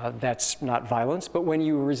 that's not violence, but when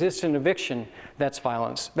you resist an eviction, that's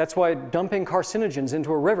violence. That's why dumping carcinogens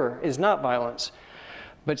into a river is not violence,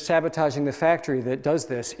 but sabotaging the factory that does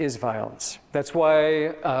this is violence. That's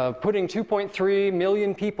why putting 2.3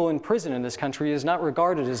 million people in prison in this country is not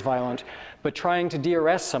regarded as violent, but trying to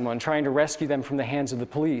de-arrest someone, trying to rescue them from the hands of the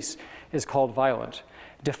police is called violent.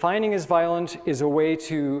 Defining as violent is a way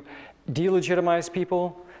to delegitimize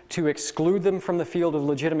people, to exclude them from the field of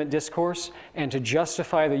legitimate discourse, and to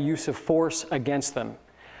justify the use of force against them.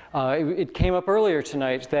 It came up earlier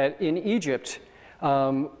tonight that in Egypt,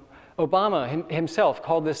 Obama himself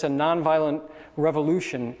called this a nonviolent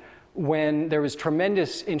revolution when there was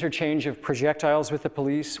tremendous interchange of projectiles with the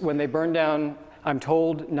police, when they burned down, I'm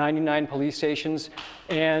told, 99 police stations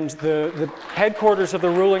and the headquarters of the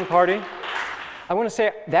ruling party. I want to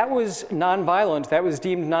say that was nonviolent, that was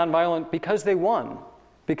deemed nonviolent because they won.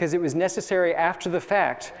 Because it was necessary after the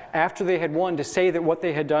fact, after they had won, to say that what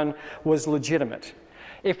they had done was legitimate.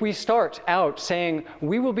 If we start out saying,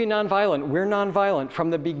 we will be nonviolent, we're nonviolent,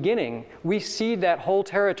 from the beginning, we cede that whole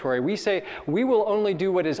territory. We say, we will only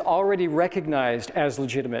do what is already recognized as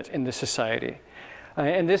legitimate in this society.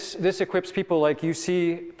 And this equips people like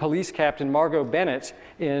UC Police Captain Margot Bennett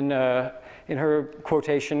in her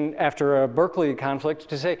quotation after a Berkeley conflict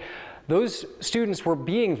to say, those students were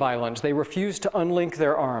being violent. They refused to unlink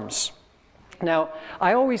their arms. Now,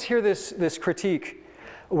 I always hear this critique.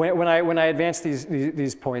 when I advance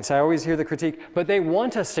these points, I always hear the critique, but they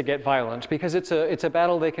want us to get violent because it's a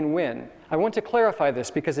battle they can win. I want to clarify this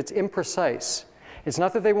because it's imprecise. It's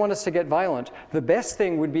not that they want us to get violent. The best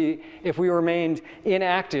thing would be if we remained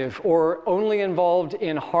inactive or only involved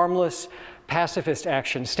in harmless pacifist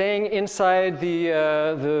action, staying inside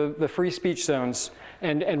the free speech zones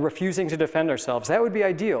and refusing to defend ourselves. That would be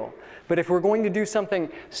ideal. But if we're going to do something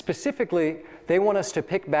specifically, they want us to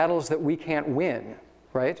pick battles that we can't win,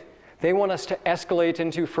 right? They want us to escalate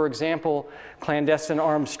into, for example, clandestine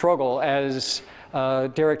armed struggle, as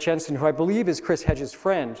Derek Jensen, who I believe is Chris Hedges'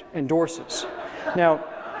 friend, endorses. Now,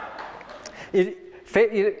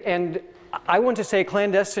 and I want to say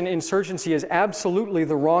clandestine insurgency is absolutely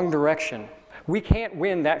the wrong direction. We can't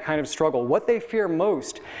win that kind of struggle. What they fear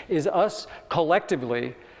most is us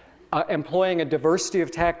collectively employing a diversity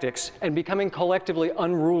of tactics and becoming collectively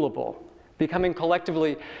unrulable, becoming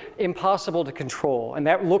collectively impossible to control. And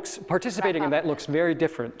that looks, participating in that looks very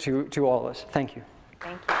different to all of us. Thank you.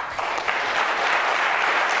 Thank you.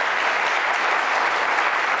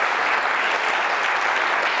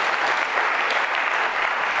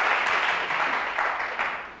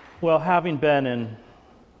 Well, having been in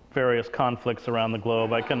various conflicts around the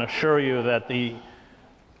globe, I can assure you that the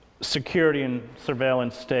security and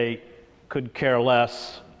surveillance state could care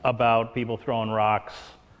less about people throwing rocks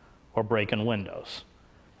or breaking windows,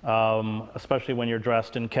 especially when you're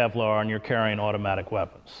dressed in Kevlar and you're carrying automatic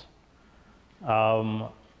weapons.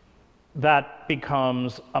 That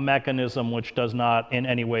becomes a mechanism which does not in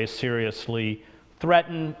any way seriously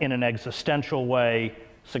threaten in an existential way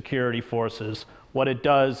security forces. What it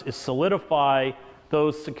does is solidify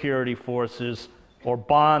those security forces or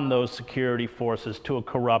bond those security forces to a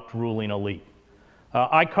corrupt ruling elite.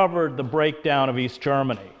 I covered the breakdown of East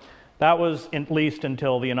Germany. That was, at least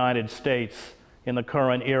until the United States in the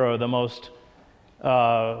current era,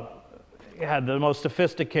 had the most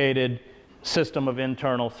sophisticated system of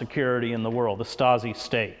internal security in the world, the Stasi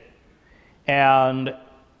state. And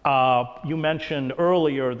you mentioned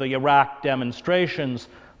earlier the Iraq demonstrations.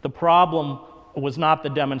 The problem was not the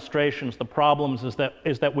demonstrations. The problem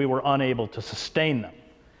is that we were unable to sustain them.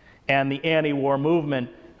 And the anti-war movement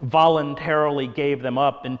voluntarily gave them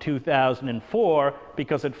up in 2004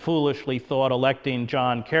 because it foolishly thought electing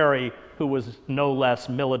John Kerry, who was no less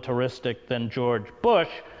militaristic than George Bush,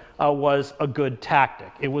 was a good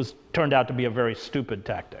tactic. It turned out to be a very stupid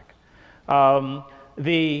tactic.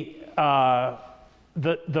 The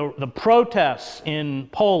protests in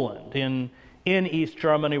Poland, in East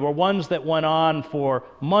Germany, were ones that went on for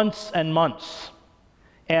months and months.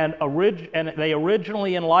 And they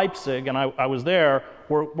originally in Leipzig, and I was there,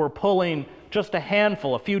 were pulling just a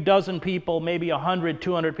handful, a few dozen people, maybe 100,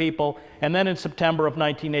 200 people, and then in September of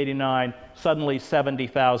 1989, suddenly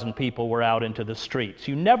 70,000 people were out into the streets.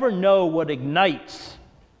 You never know what ignites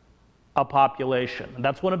a population. And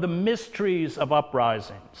that's one of the mysteries of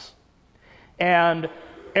uprisings. And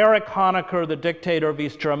Erich Honecker, the dictator of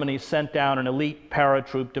East Germany, sent down an elite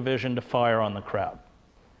paratroop division to fire on the crowd.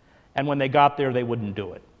 And when they got there, they wouldn't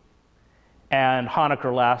do it. And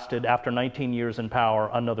Honecker lasted, after 19 years in power,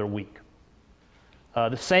 another week.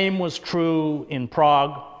 The same was true in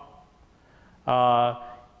Prague.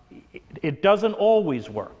 It doesn't always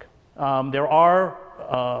work. There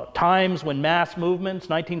are times when mass movements,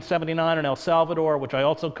 1979 in El Salvador, which I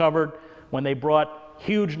also covered, when they brought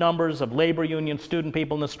huge numbers of labor union student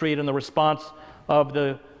people in the street, and the response of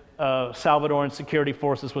the Salvadoran security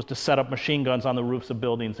forces was to set up machine guns on the roofs of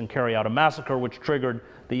buildings and carry out a massacre, which triggered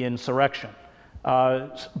the insurrection.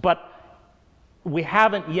 But we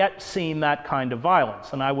haven't yet seen that kind of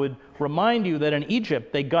violence. And I would remind you that in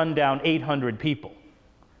Egypt, they gunned down 800 people.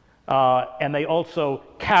 And they also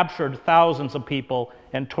captured thousands of people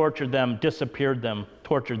and tortured them, disappeared them,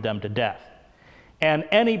 tortured them to death. And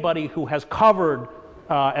anybody who has covered,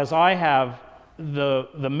 as I have,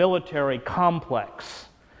 the military complex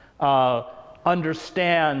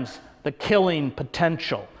understands the killing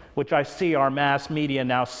potential, which I see our mass media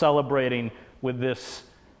now celebrating with this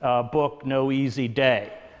book, No Easy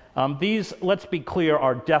Day. These, let's be clear,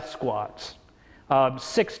 are death squads.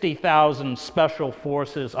 60,000 special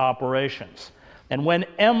forces operations. And when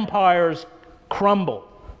empires crumble,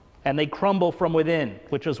 and they crumble from within,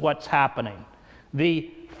 which is what's happening,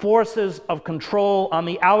 the forces of control on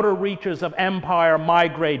the outer reaches of empire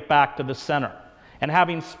migrate back to the center. And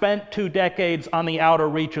having spent 2 decades on the outer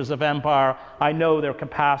reaches of empire, I know their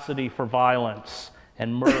capacity for violence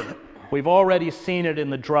and murder. We've already seen it in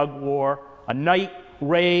the drug war. A night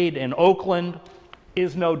raid in Oakland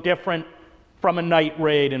is no different from a night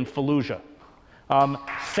raid in Fallujah.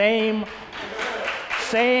 Same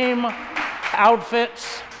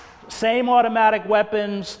outfits, same automatic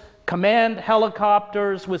weapons, command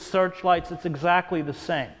helicopters with searchlights. It's exactly the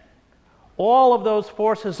same. All of those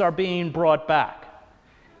forces are being brought back.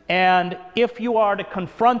 And if you are to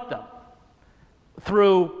confront them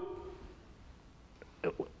through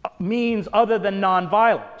means other than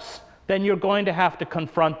nonviolence, then you're going to have to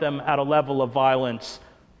confront them at a level of violence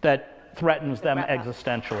that threatens them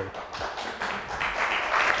existentially.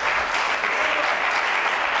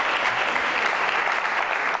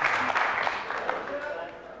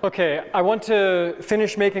 Okay, I want to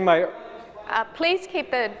finish making my... Please keep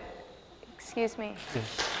the... Excuse me.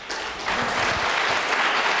 Yes.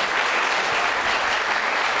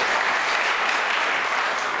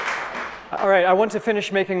 All right, I want to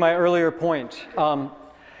finish making my earlier point. Okay.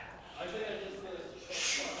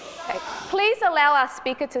 Please allow our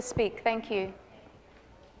speaker to speak. Thank you.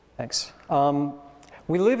 Thanks.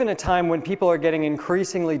 We live in a time when people are getting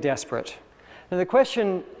increasingly desperate. And the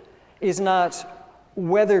question is not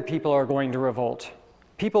whether people are going to revolt.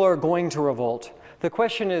 People are going to revolt. The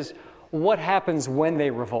question is, what happens when they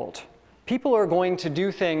revolt? People are going to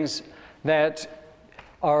do things that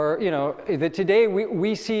are, that today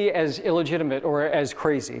we see as illegitimate or as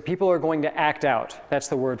crazy. People are going to act out. That's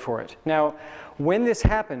the word for it. Now, when this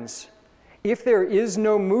happens, if there is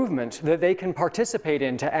no movement that they can participate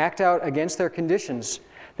in to act out against their conditions,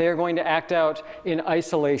 they are going to act out in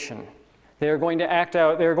isolation. They are going to act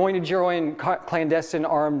out, they are going to join clandestine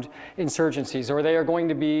armed insurgencies, or they are going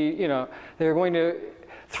to be, they are going to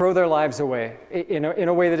throw their lives away in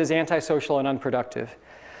a way that is antisocial and unproductive.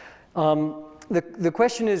 The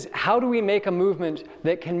question is, how do we make a movement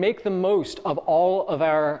that can make the most of all of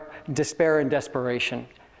our despair and desperation?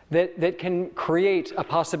 That can create a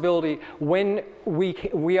possibility when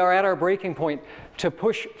we are at our breaking point to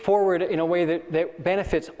push forward in a way that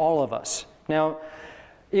benefits all of us. Now,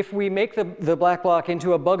 if we make the Black Bloc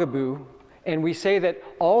into a bugaboo and we say that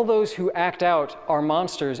all those who act out are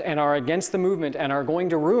monsters and are against the movement and are going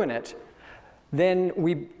to ruin it, then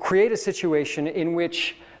we create a situation in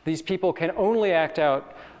which these people can only act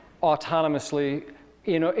out autonomously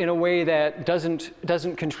in a way that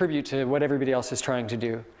doesn't contribute to what everybody else is trying to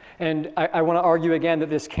do. And I want to argue again that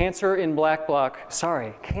this cancer in Occupy,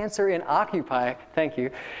 thank you,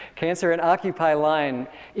 cancer in Occupy line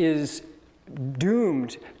is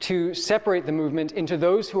doomed to separate the movement into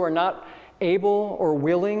those who are not able or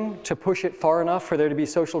willing to push it far enough for there to be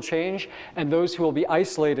social change, and those who will be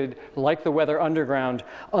isolated, like the Weather Underground,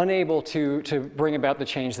 unable to bring about the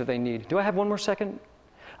change that they need. Do I have one more second?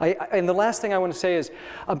 And the last thing I want to say is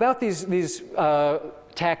about these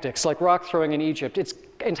tactics, like rock throwing in Egypt. It's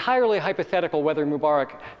entirely hypothetical whether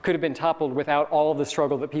Mubarak could have been toppled without all of the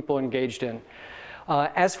struggle that people engaged in.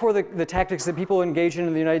 As for the tactics that people engage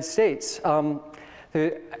in the United States,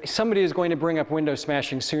 somebody is going to bring up window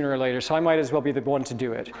smashing sooner or later, so I might as well be the one to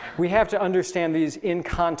do it. We have to understand these in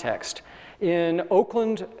context. In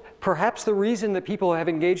Oakland, perhaps the reason that people have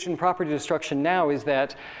engaged in property destruction now is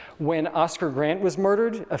that when Oscar Grant was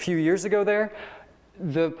murdered a few years ago there,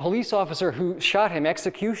 the police officer who shot him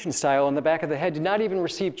execution style in the back of the head did not even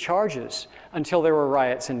receive charges until there were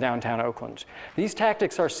riots in downtown Oakland. These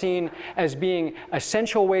tactics are seen as being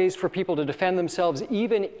essential ways for people to defend themselves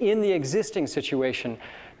even in the existing situation,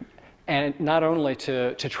 and not only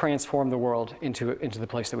to transform the world into the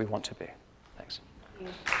place that we want to be. Thanks.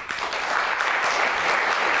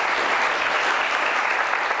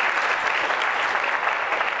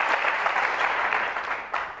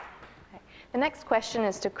 The next question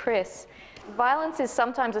is to Chris. Violence is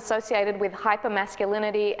sometimes associated with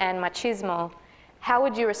hypermasculinity and machismo. How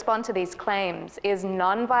would you respond to these claims? Is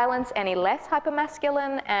non-violence any less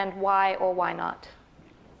hypermasculine, and why or why not?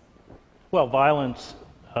 Well, violence,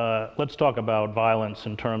 let's talk about violence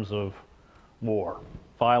in terms of war.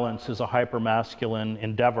 Violence is a hypermasculine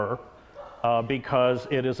endeavor because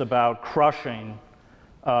it is about crushing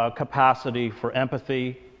capacity for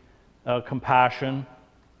empathy, compassion,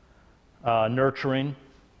 nurturing.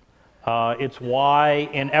 It's why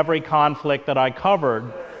in every conflict that I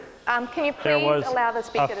covered, can you there please was allow the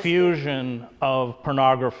speaker a to speak? fusion of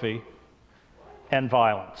pornography and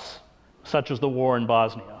violence, such as the war in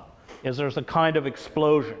Bosnia. There's a kind of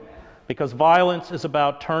explosion, because violence is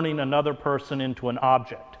about turning another person into an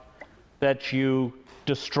object that you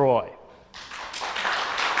destroy.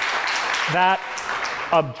 That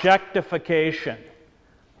objectification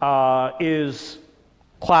is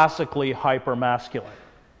classically hypermasculine.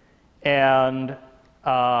 And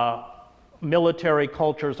military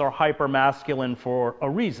cultures are hypermasculine for a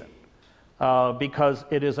reason, because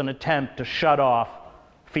it is an attempt to shut off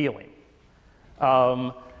feeling.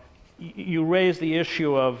 You raise the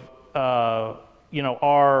issue of you know,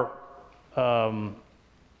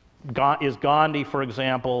 is Gandhi, for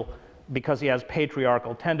example, because he has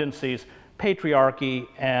patriarchal tendencies, patriarchy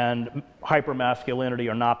and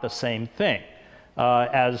hypermasculinity are not the same thing.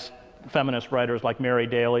 As feminist writers like Mary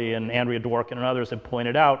Daly and Andrea Dworkin and others have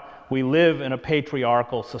pointed out, we live in a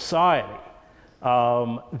patriarchal society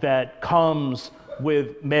that comes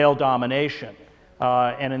with male domination.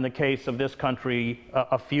 And in the case of this country,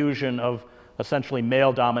 a fusion of essentially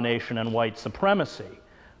male domination and white supremacy.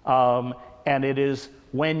 And it is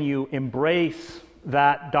when you embrace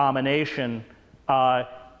that domination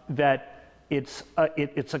that it's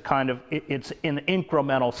a kind of, it's an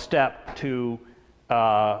incremental step to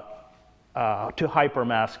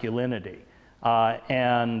hypermasculinity.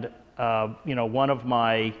 You know, one of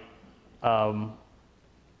my, or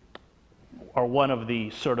one of the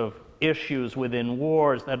sort of issues within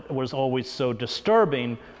wars that was always so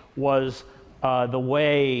disturbing was the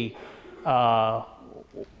way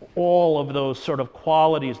all of those sort of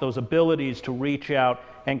qualities, those abilities to reach out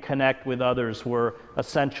and connect with others were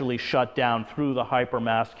essentially shut down through the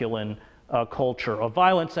hypermasculine culture of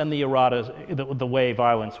violence and the way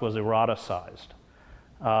violence was eroticized.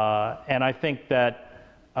 And I think that,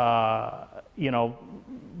 you know,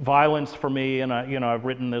 violence for me, and you know, I've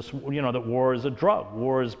written this, you know, that war is a drug.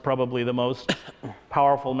 War is probably the most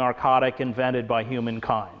powerful narcotic invented by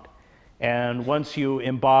humankind. And once you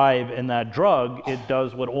imbibe in that drug, it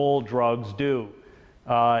does what all drugs do.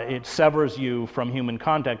 It severs you from human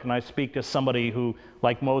contact. And I speak to somebody who,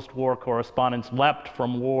 like most war correspondents, leapt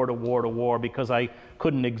from war to war to war because I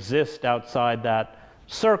couldn't exist outside that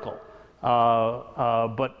circle.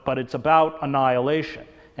 But it's about annihilation.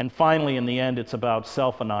 And finally, in the end, it's about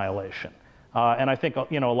self-annihilation. And I think,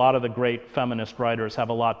 you know, a lot of the great feminist writers have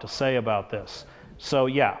a lot to say about this. So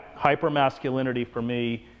yeah, hypermasculinity for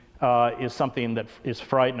me is something that is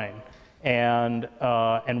frightening. And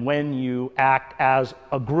when you act as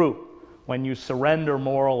a group, when you surrender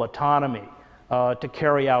moral autonomy to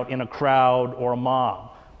carry out in a crowd or a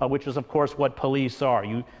mob, which is of course what police are.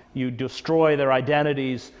 You destroy their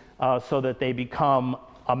identities so that they become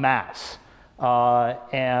a mass.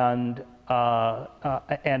 And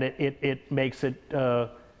it makes it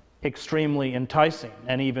extremely enticing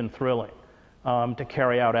and even thrilling to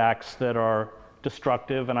carry out acts that are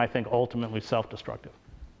destructive and I think ultimately self-destructive.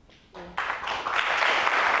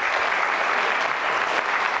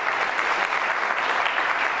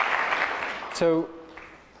 So,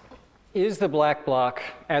 is the black bloc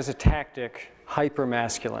as a tactic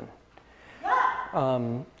hyper-masculine?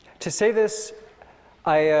 To say this,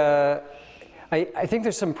 I think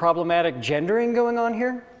there's some problematic gendering going on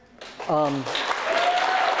here.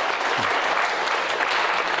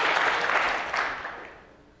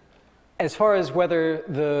 As far as whether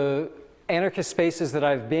the anarchist spaces that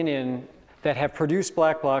I've been in that have produced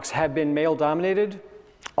black blocs have been male-dominated,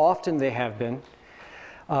 often they have been.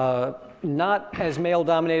 Not as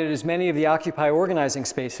male-dominated as many of the Occupy organizing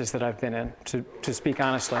spaces that I've been in, to speak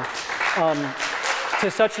honestly.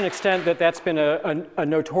 To such an extent that that's been a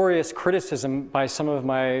notorious criticism by some of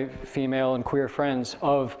my female and queer friends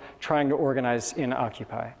of trying to organize in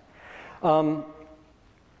Occupy.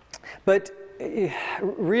 But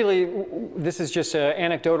really, this is just an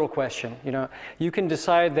anecdotal question. You know, you can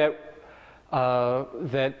decide that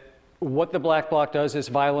that what the black bloc does is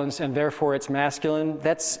violence and therefore it's masculine.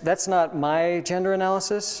 That's not my gender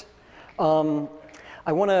analysis. But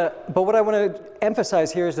what I want to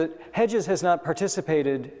emphasize here is that Hedges has not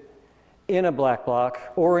participated in a black bloc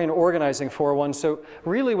or in organizing for one. So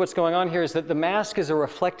really what's going on here is that the mask is a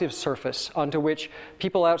reflective surface onto which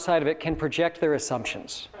people outside of it can project their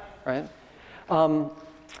assumptions, right?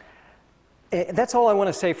 That's all I want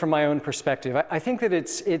to say from my own perspective. I think that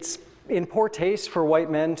it's in poor taste for white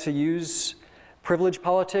men to use privilege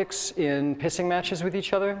politics in pissing matches with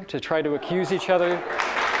each other, to try to accuse each other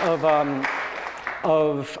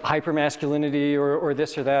of hypermasculinity or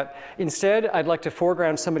this or that. Instead, I'd like to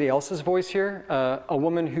foreground somebody else's voice here, a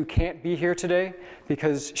woman who can't be here today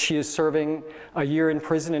because she is serving a year in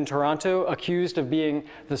prison in Toronto, accused of being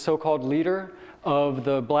the so-called leader of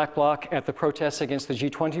the black bloc at the protests against the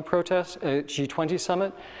G20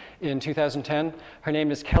 summit in 2010. Her name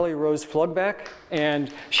is Kelly Rose Flugback,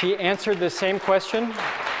 and she answered the same question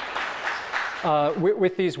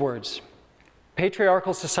with these words.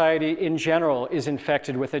 Patriarchal society in general is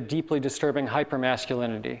infected with a deeply disturbing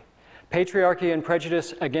hypermasculinity. Patriarchy and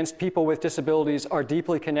prejudice against people with disabilities are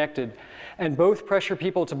deeply connected, and both pressure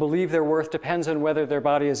people to believe their worth depends on whether their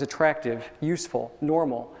body is attractive, useful,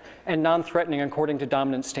 normal, and non-threatening according to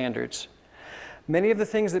dominant standards. Many of the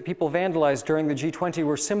things that people vandalized during the G20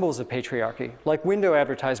 were symbols of patriarchy, like window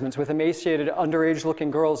advertisements with emaciated, underage-looking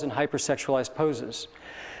girls in hypersexualized poses.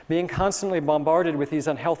 Being constantly bombarded with these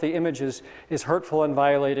unhealthy images is hurtful and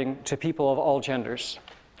violating to people of all genders.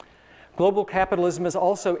 Global capitalism is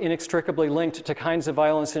also inextricably linked to kinds of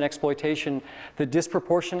violence and exploitation that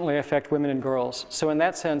disproportionately affect women and girls. So in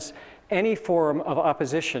that sense, any form of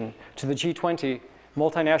opposition to the G20,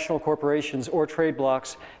 multinational corporations, or trade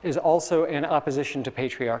blocs is also an opposition to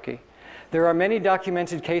patriarchy. There are many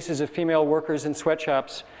documented cases of female workers in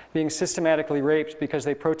sweatshops being systematically raped because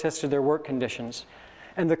they protested their work conditions.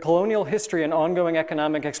 And the colonial history and ongoing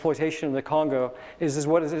economic exploitation of the Congo is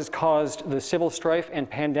what has caused the civil strife and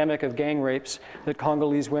pandemic of gang rapes that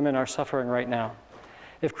Congolese women are suffering right now.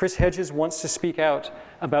 If Chris Hedges wants to speak out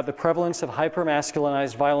about the prevalence of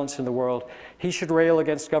hyper-masculinized violence in the world, he should rail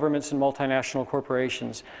against governments and multinational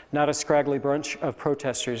corporations, not a scraggly bunch of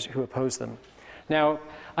protesters who oppose them. Now,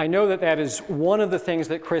 I know that that is one of the things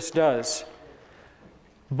that Chris does,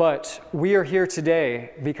 but we are here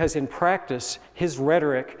today because in practice, his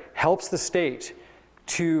rhetoric helps the state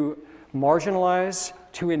to marginalize,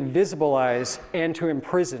 to invisibilize, and to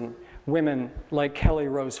imprison women like Kelly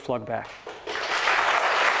Rose Flugback.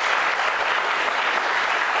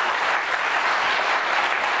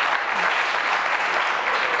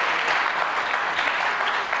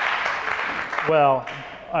 Well,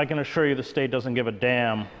 I can assure you the state doesn't give a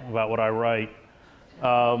damn about what I write.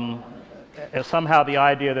 Somehow the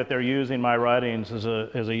idea that they're using my writings as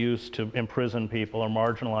a use to imprison people or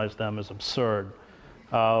marginalize them is absurd.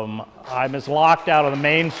 I'm as locked out of the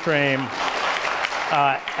mainstream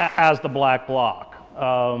as the black bloc.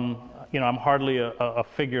 You know, I'm hardly a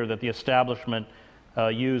figure that the establishment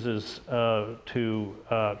uses to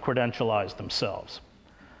credentialize themselves.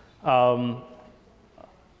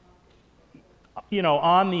 You know,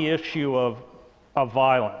 on the issue of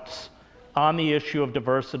violence, on the issue of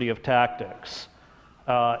diversity of tactics,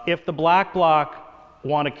 if the black bloc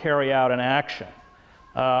want to carry out an action,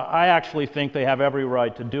 I actually think they have every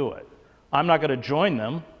right to do it. I'm not going to join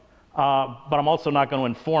them, but I'm also not going to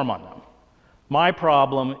inform on them. My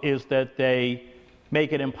problem is that they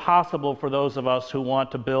make it impossible for those of us who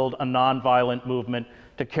want to build a nonviolent movement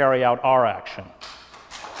to carry out our action.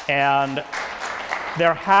 And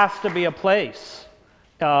there has to be a place,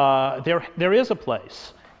 there is a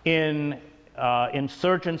place in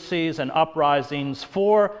insurgencies and uprisings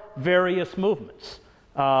for various movements.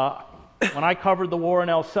 When I covered the war in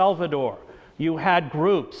El Salvador, you had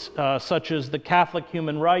groups such as the Catholic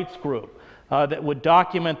Human Rights Group that would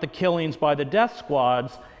document the killings by the death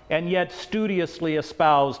squads and yet studiously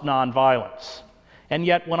espoused nonviolence. And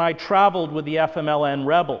yet when I traveled with the FMLN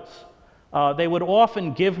rebels, they would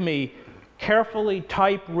often give me carefully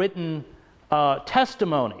typewritten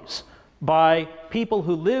testimonies by people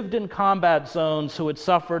who lived in combat zones who had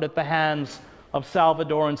suffered at the hands of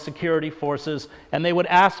Salvadoran security forces, and they would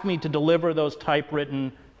ask me to deliver those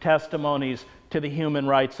typewritten testimonies to the Human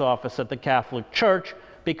Rights Office at the Catholic Church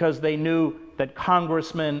because they knew that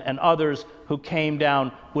congressmen and others who came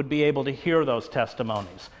down would be able to hear those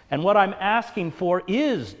testimonies. And what I'm asking for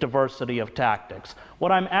is diversity of tactics.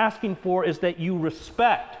 What I'm asking for is that you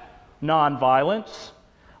respect nonviolence,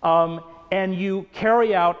 and you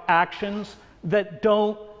carry out actions that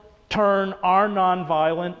don't turn our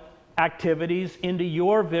nonviolent activities into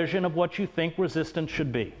your vision of what you think resistance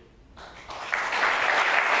should be.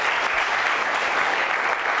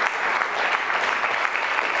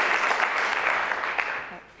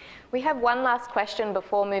 We have one last question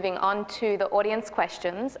before moving on to the audience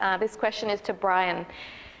questions. This question is to Brian.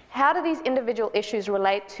 How do these individual issues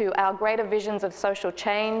relate to our greater visions of social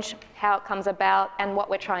change, how it comes about, and what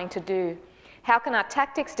we're trying to do? How can our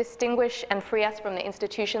tactics distinguish and free us from the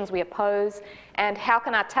institutions we oppose? And how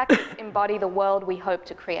can our tactics embody the world we hope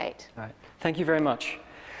to create? All right. Thank you very much.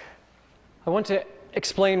 I want to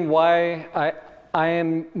explain why I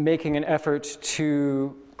am making an effort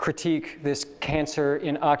to critique this cancer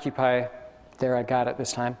in Occupy, there I got it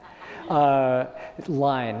this time,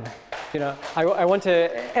 line. You know, I want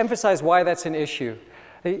to emphasize why that's an issue.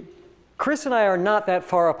 Chris and I are not that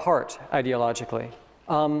far apart ideologically.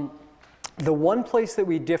 The one place that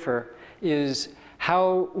we differ is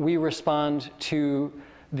how we respond to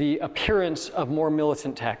the appearance of more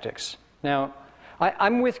militant tactics. Now,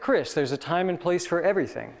 I'm with Chris. There's a time and place for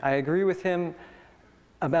everything. I agree with him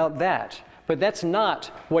about that. But that's not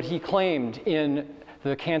what he claimed in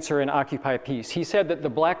the Cancer and Occupy piece. He said that the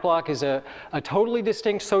Black Bloc is a totally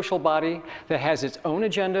distinct social body that has its own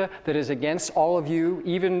agenda that is against all of you,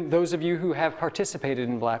 even those of you who have participated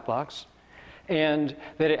in Black Blocs. and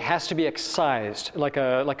that it has to be excised like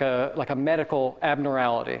a medical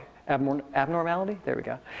abnormality. Abnormality? There we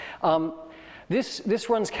go. This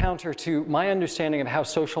runs counter to my understanding of how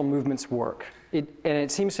social movements work. And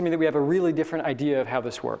it seems to me that we have a really different idea of how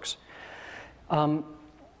this works.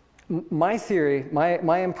 My theory,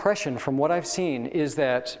 my impression from what I've seen is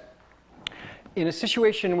that in a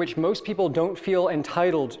situation in which most people don't feel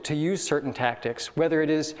entitled to use certain tactics, whether it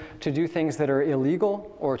is to do things that are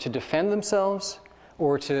illegal or to defend themselves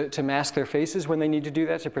or to mask their faces when they need to do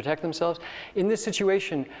that to protect themselves, in this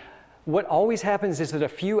situation, what always happens is that a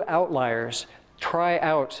few outliers try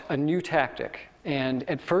out a new tactic. And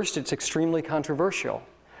at first, it's extremely controversial.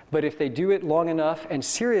 But if they do it long enough and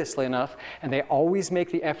seriously enough, and they always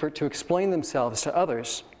make the effort to explain themselves to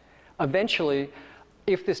others, eventually,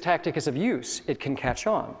 if this tactic is of use, it can catch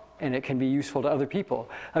on, and it can be useful to other people.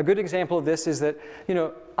 A good example of this is that,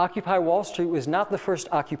 Occupy Wall Street was not the first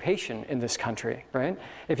occupation in this country, right?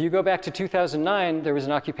 If you go back to 2009, there was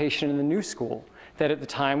an occupation in the New School that at the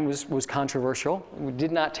time was controversial,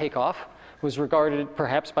 did not take off, was regarded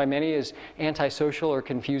perhaps by many as antisocial or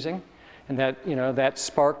confusing, and that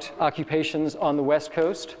sparked occupations on the West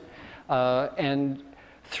Coast. And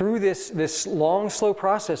through this long, slow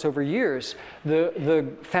process over years, the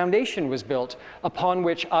foundation was built upon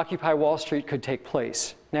which Occupy Wall Street could take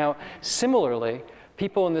place. Now, similarly,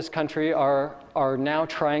 people in this country are now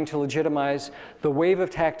trying to legitimize the wave of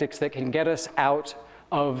tactics that can get us out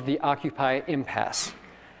of the Occupy impasse.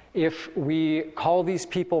 If we call these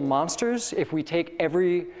people monsters, if we take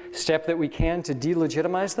every step that we can to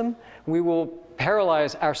delegitimize them, we will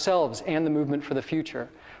paralyze ourselves and the movement for the future.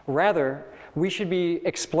 Rather, we should be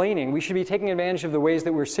explaining, we should be taking advantage of the ways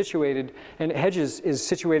that we're situated, and Hedges is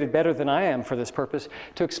situated better than I am for this purpose,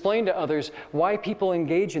 to explain to others why people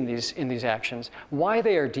engage in these actions, why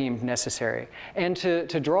they are deemed necessary, and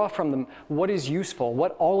to draw from them what is useful,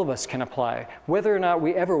 what all of us can apply, whether or not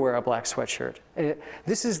we ever wear a black sweatshirt.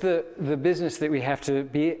 This is the business that we have to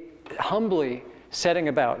be humbly setting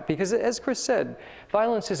about, because as Chris said,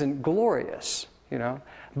 violence isn't glorious,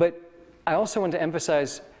 but I also want to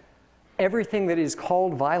emphasize everything that is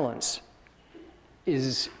called violence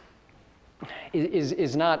is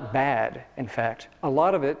not bad, in fact. A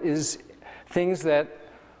lot of it is things that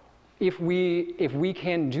if we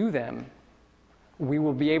can do them, we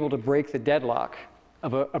will be able to break the deadlock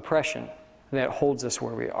of oppression that holds us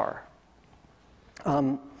where we are.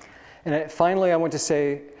 Finally, I want to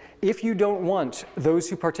say, if you don't want those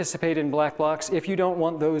who participate in black blocs, if you don't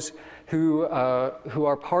want those who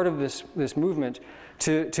are part of this movement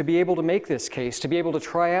to be able to make this case, to be able to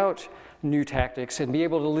try out new tactics and be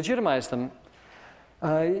able to legitimize them,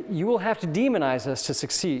 you will have to demonize us to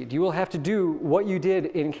succeed. You will have to do what you did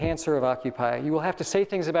in Cancer of Occupy. You will have to say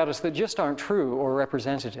things about us that just aren't true or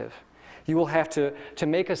representative. You will have to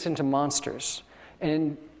make us into monsters.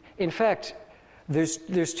 And in fact,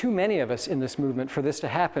 there's too many of us in this movement for this to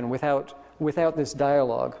happen without this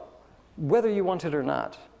dialogue, whether you want it or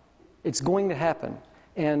not. It's going to happen.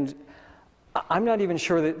 And I'm not even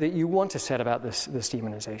sure that you want to set about this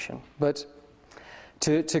demonization. But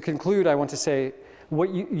to conclude, I want to say,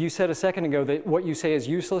 what you said a second ago, that what you say is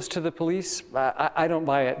useless to the police, I don't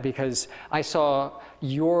buy it, because I saw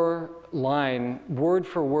your line, word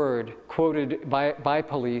for word, quoted by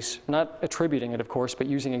police, not attributing it, of course, but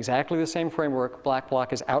using exactly the same framework. Black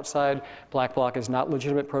bloc is outside. Black bloc is not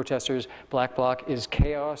legitimate protesters. Black bloc is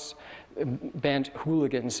chaos bent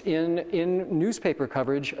hooligans in newspaper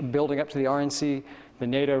coverage building up to the RNC, the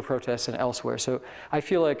NATO protests, and elsewhere. So I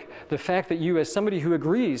feel like the fact that you, as somebody who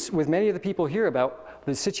agrees with many of the people here about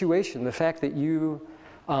the situation, the fact that you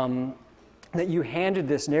handed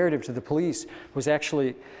this narrative to the police was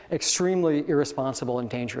actually extremely irresponsible and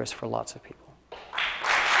dangerous for lots of people.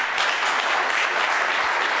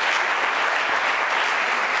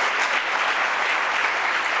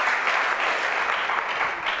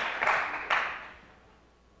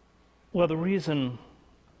 Well, the reason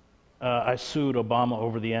I sued Obama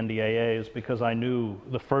over the NDAA is because I knew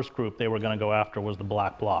the first group they were going to go after was the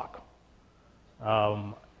Black Bloc. And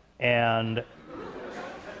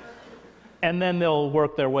then they'll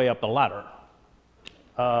work their way up the ladder.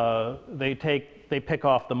 They pick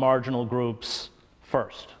off the marginal groups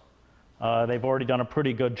first. They've already done a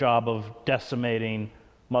pretty good job of decimating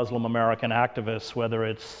Muslim American activists, whether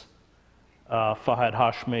it's Fahad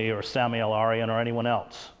Hashmi or Sami al-Arian or anyone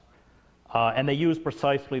else. And they use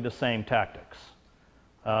precisely the same tactics.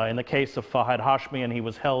 In the case of Fahad Hashmi, and he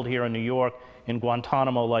was held here in New York in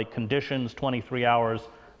Guantanamo-like conditions, 23 hours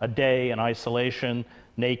a day in isolation,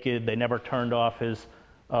 naked. They never turned off his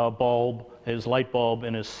light bulb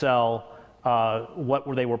in his cell.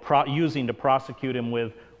 what they were using to prosecute him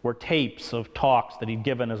with were tapes of talks that he'd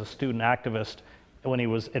given as a student activist when he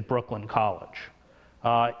was at Brooklyn College.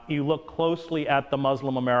 You look closely at the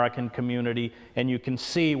Muslim American community, and you can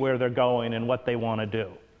see where they're going and what they want to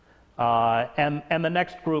do. And the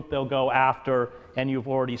next group they'll go after, and you've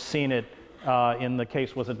already seen it in the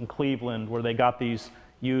case, was it in Cleveland, where they got these,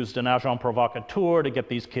 used an agent provocateur to get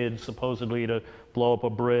these kids supposedly to blow up a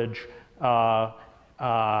bridge.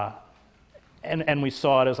 And we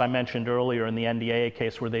saw it, as I mentioned earlier, in the NDAA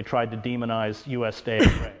case where they tried to demonize U.S. state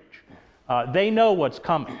outrage. They know what's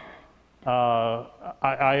coming.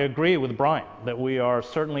 I agree with Brian that we are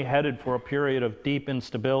certainly headed for a period of deep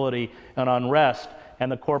instability and unrest,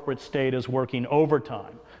 and the corporate state is working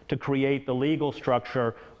overtime to create the legal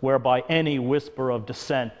structure whereby any whisper of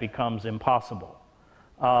dissent becomes impossible.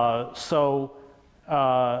 I'm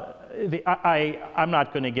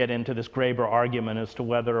not going to get into this Graeber argument as to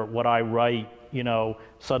whether what I write,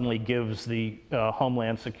 suddenly gives the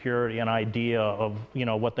Homeland Security an idea of,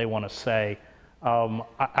 what they want to say.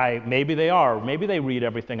 Maybe they are. Maybe they read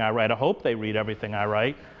everything I write. I hope they read everything I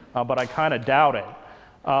write, but I kind of doubt it.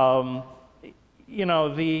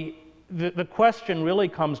 The question really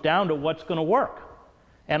comes down to what's going to work.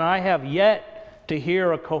 And I have yet to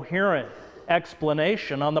hear a coherent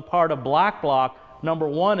explanation on the part of Black Bloc. Number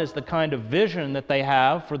one is the kind of vision that they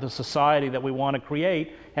have for the society that we want to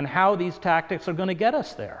create and how these tactics are going to get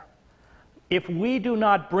us there. If we do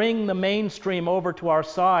not bring the mainstream over to our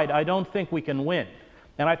side, I don't think we can win.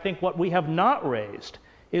 And I think what we have not raised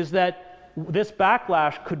is that this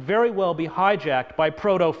backlash could very well be hijacked by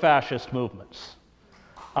proto-fascist movements.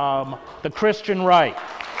 The Christian right,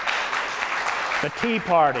 the Tea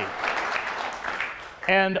Party.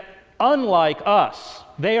 And unlike us,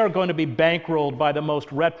 they are going to be bankrolled by the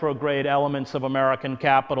most retrograde elements of American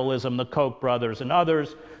capitalism, the Koch brothers and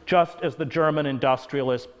others, just as the German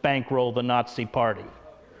industrialists bankrolled the Nazi Party.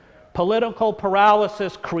 Political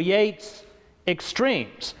paralysis creates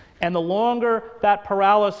extremes, and the longer that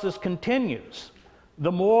paralysis continues,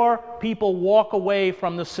 the more people walk away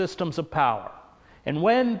from the systems of power. And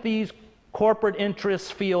when these corporate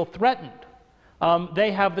interests feel threatened,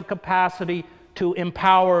 they have the capacity to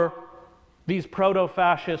empower these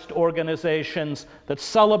proto-fascist organizations that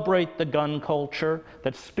celebrate the gun culture,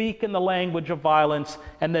 that speak in the language of violence,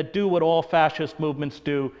 and that do what all fascist movements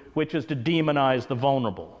do, which is to demonize the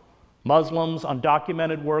vulnerable. Muslims,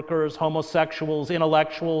 undocumented workers, homosexuals,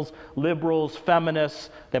 intellectuals, liberals, feminists,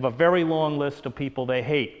 they have a very long list of people they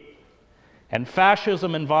hate. And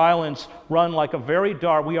fascism and violence run like a very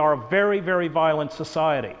dark, we are a very, very violent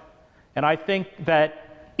society. And I think that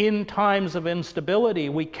in times of instability,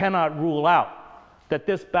 we cannot rule out that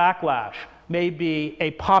this backlash may be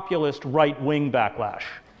a populist right-wing backlash.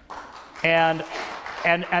 And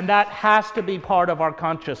that has to be part of our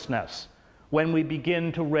consciousness when we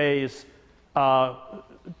begin to raise the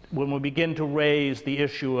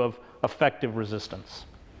issue of effective resistance.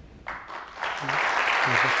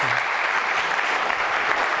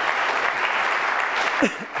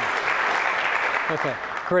 Okay,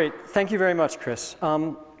 great. Thank you very much, Chris.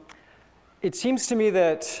 It seems to me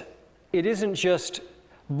that it isn't just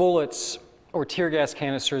bullets or tear gas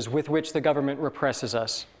canisters with which the government represses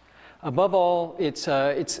us. Above all,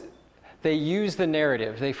 they use the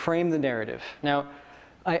narrative, they frame the narrative. Now,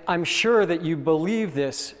 I'm sure that you believe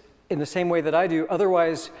this in the same way that I do,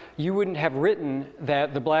 otherwise you wouldn't have written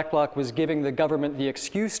that the Black Bloc was giving the government the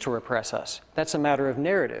excuse to repress us. That's a matter of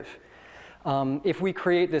narrative. If we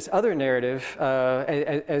create this other narrative,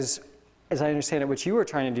 as I understand it, what you were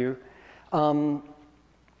trying to do,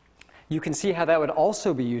 you can see how that would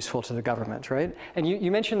also be useful to the government, right? And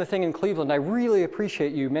you mentioned the thing in Cleveland. I really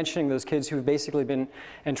appreciate you mentioning those kids who've basically been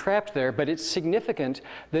entrapped there, but it's significant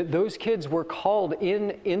that those kids were called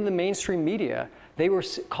in the mainstream media. They were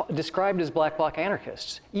described as Black Bloc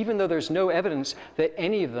anarchists, even though there's no evidence that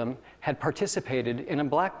any of them had participated in a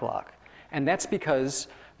Black Bloc. And that's because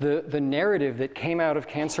the narrative that came out of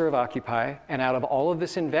Cancer of Occupy and out of all of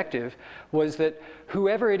this invective was that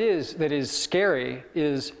whoever it is that is scary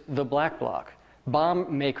is the Black Bloc.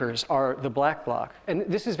 Bomb makers are the Black Bloc. And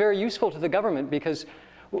this is very useful to the government because,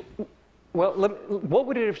 well, what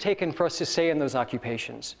would it have taken for us to say in those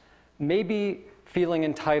occupations? Maybe feeling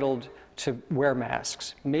entitled to wear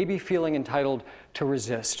masks, maybe feeling entitled to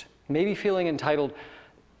resist, maybe feeling entitled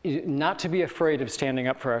not to be afraid of standing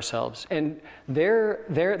up for ourselves. And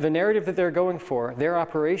the narrative that they're going for, their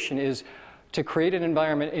operation is to create an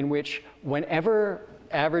environment in which whenever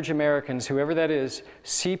average Americans, whoever that is,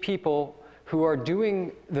 see people who are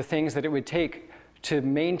doing the things that it would take to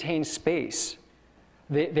maintain space,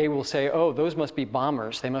 they will say, oh, those must be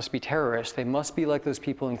bombers, they must be terrorists, they must be like those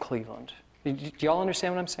people in Cleveland. Do y'all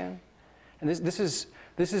understand what I'm saying? And this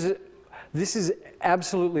is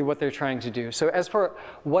absolutely what they're trying to do. So as for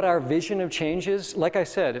what our vision of change is, like I've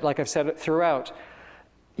said it throughout,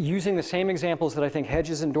 using the same examples that I think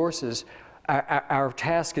Hedges endorses, our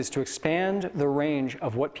task is to expand the range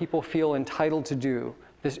of what people feel entitled to do.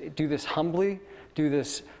 Do this humbly, do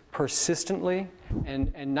this persistently,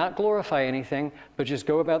 and not glorify anything, but just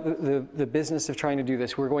go about the business of trying to do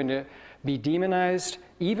this. We're going to be demonized,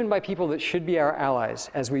 even by people that should be our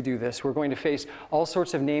allies as we do this. We're going to face all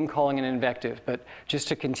sorts of name-calling and invective, but just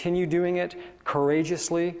to continue doing it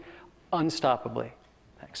courageously, unstoppably.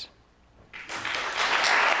 Thanks.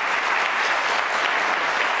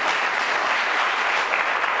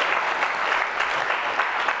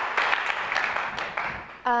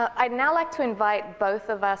 I'd now like to invite both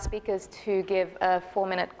of our speakers to give a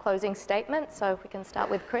 4-minute closing statement. So if we can start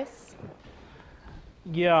with Chris.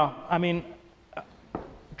 Yeah, I mean,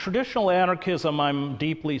 traditional anarchism I'm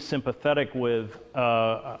deeply sympathetic with.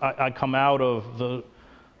 I come out of the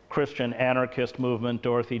Christian anarchist movement,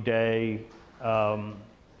 Dorothy Day,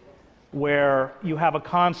 where you have a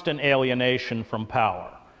constant alienation from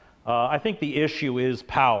power. I think the issue is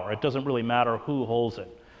power. It doesn't really matter who holds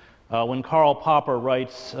it. When Karl Popper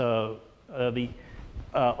writes the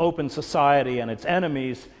Open Society and Its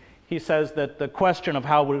Enemies, he says that the question of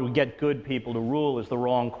how we get good people to rule is the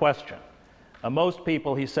wrong question. Most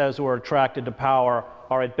people, he says, who are attracted to power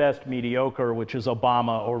are at best mediocre, which is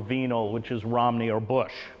Obama, or venal, which is Romney or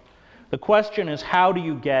Bush. The question is, how do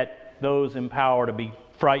you get those in power to be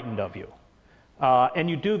frightened of you? And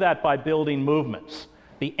you do that by building movements.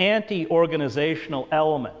 The anti-organizational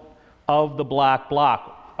element of the black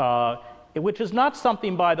bloc, which is not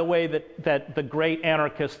something, by the way, that the great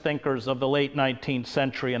anarchist thinkers of the late 19th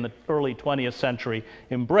century and the early 20th century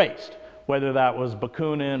embraced, whether that was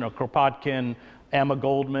Bakunin or Kropotkin, Emma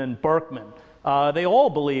Goldman, Berkman. They all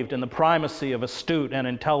believed in the primacy of astute and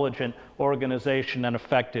intelligent organization and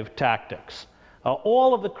effective tactics.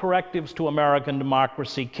 All of the correctives to American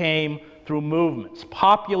democracy came through movements,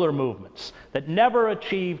 popular movements, that never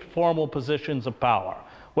achieved formal positions of power.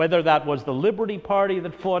 Whether that was the Liberty Party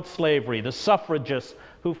that fought slavery, the suffragists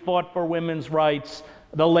who fought for women's rights,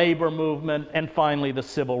 the labor movement, and finally the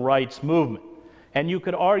civil rights movement. And you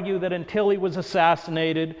could argue that until he was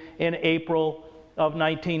assassinated in April of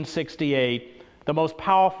 1968, the most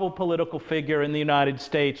powerful political figure in the United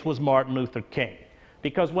States was Martin Luther King.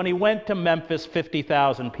 Because when he went to Memphis,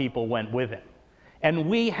 50,000 people went with him. And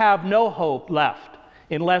we have no hope left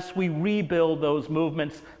unless we rebuild those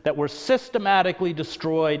movements that were systematically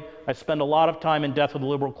destroyed. I spend a lot of time in Death of the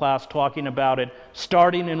Liberal Class talking about it,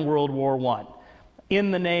 starting in World War I,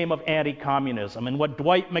 in the name of anti-communism, and what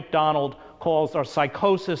Dwight MacDonald calls our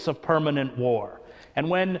psychosis of permanent war. And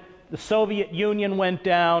when the Soviet Union went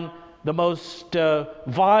down, the most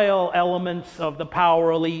vile elements of the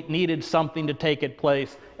power elite needed something to take its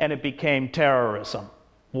place, and it became terrorism.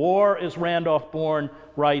 War, as Randolph Bourne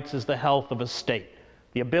writes, is the health of a state,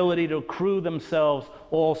 the ability to accrue themselves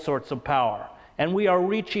all sorts of power. And we are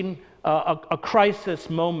reaching a crisis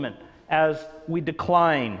moment as we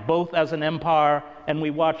decline, both as an empire, and we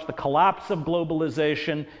watch the collapse of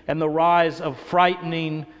globalization and the rise of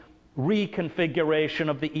frightening reconfiguration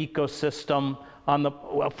of the ecosystem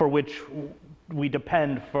for which we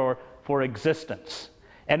depend for existence.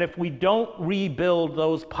 And if we don't rebuild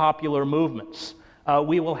those popular movements,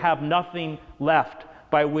 we will have nothing left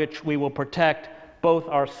by which we will protect both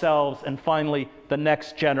ourselves and finally the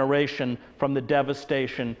next generation from the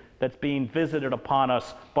devastation that's being visited upon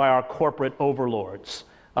us by our corporate overlords.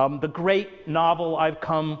 The great novel I've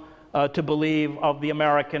come to believe of the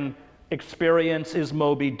American experience is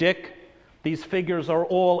Moby Dick. These figures are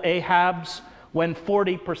all Ahabs. When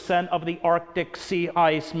 40% of the Arctic sea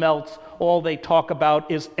ice melts, all they talk about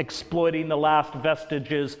is exploiting the last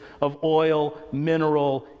vestiges of oil,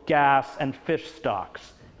 mineral, gas, and fish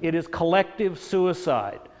stocks. It is collective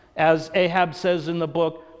suicide. As Ahab says in the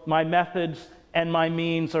book, my methods and my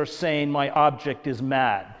means are sane, my object is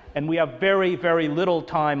mad. And we have very, very little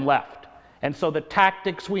time left. And so the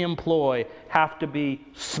tactics we employ have to be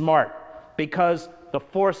smart, because the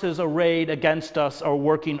forces arrayed against us are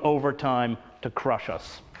working overtime to crush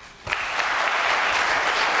us.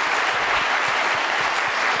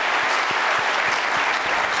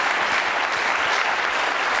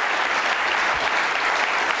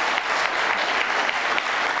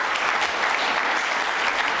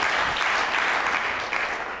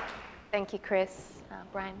 Thank you, Chris.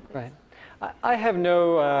 Brian, please. Right. I have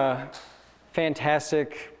no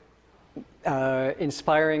fantastic,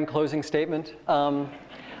 inspiring closing statement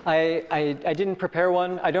I didn't prepare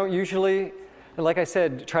one. I don't usually, like I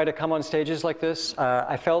said, try to come on stages like this.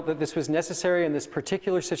 I felt that this was necessary in this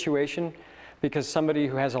particular situation because somebody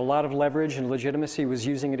who has a lot of leverage and legitimacy was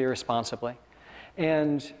using it irresponsibly.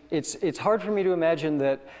 And it's hard for me to imagine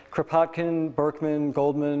that Kropotkin, Berkman,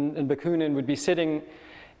 Goldman, and Bakunin would be sitting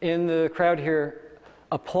in the crowd here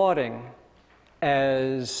applauding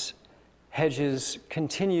as Hedges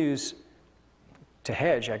continues to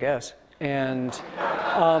hedge, I guess, and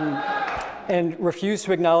refuse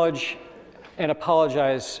to acknowledge and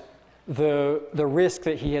apologize the risk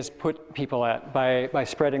that he has put people at by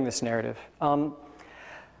spreading this narrative. I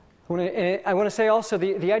want to say also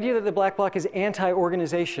the idea that the Black Bloc is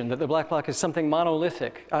anti-organization, that the Black Bloc is something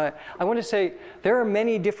monolithic. I want to say there are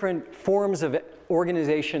many different forms of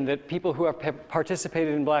organization that people who have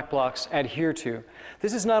participated in Black Blocs adhere to.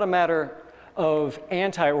 This is not a matter of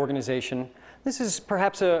anti-organization. This is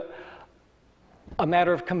perhaps a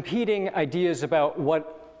matter of competing ideas about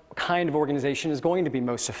what kind of organization is going to be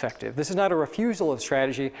most effective. This is not a refusal of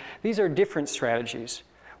strategy. These are different strategies.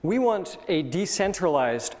 We want a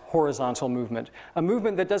decentralized horizontal movement, a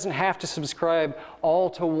movement that doesn't have to subscribe all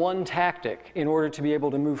to one tactic in order to be able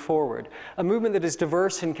to move forward, a movement that is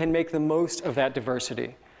diverse and can make the most of that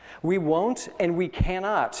diversity. We won't and we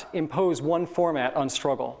cannot impose one format on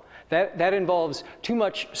struggle. That involves too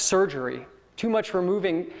much surgery, too much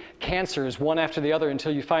removing cancers one after the other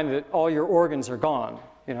until you find that all your organs are gone.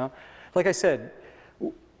 You know? Like I said,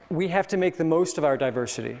 we have to make the most of our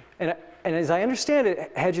diversity. And as I understand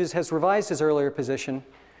it, Hedges has revised his earlier position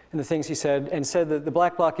in the things he said and said that the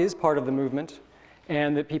Black Bloc is part of the movement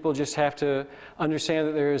and that people just have to understand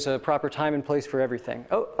that there is a proper time and place for everything.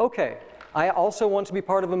 Oh, okay. I also want to be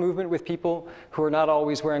part of a movement with people who are not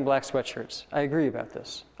always wearing black sweatshirts. I agree about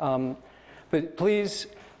this. But please,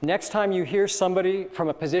 next time you hear somebody from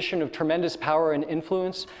a position of tremendous power and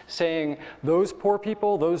influence saying, those poor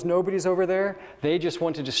people, those nobodies over there, they just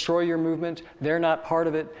want to destroy your movement, they're not part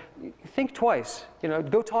of it, think twice. You know,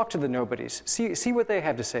 go talk to the nobodies. See what they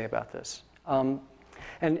have to say about this.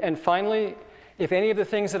 And finally, if any of the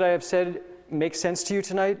things that I have said make sense to you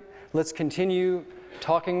tonight, let's continue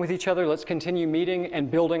talking with each other, let's continue meeting and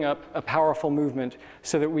building up a powerful movement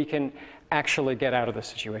so that we can actually get out of this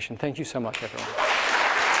situation. Thank you so much, everyone.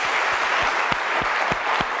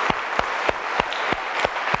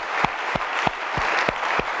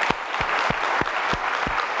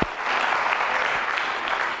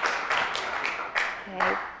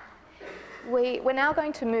 We're now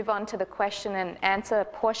going to move on to the question and answer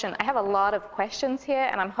portion. I have a lot of questions here,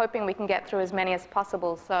 and I'm hoping we can get through as many as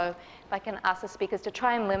possible. So if I can ask the speakers to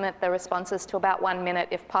try and limit the responses to about 1 minute,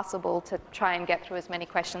 if possible, to try and get through as many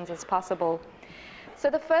questions as possible. So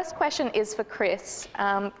the first question is for Chris.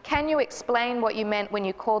 Can you explain what you meant when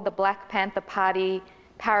you called the Black Panther Party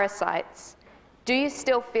parasites? Do you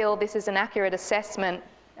still feel this is an accurate assessment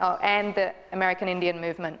and the American Indian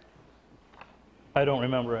movement? I don't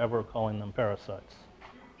remember ever calling them parasites.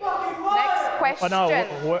 Next question. Oh,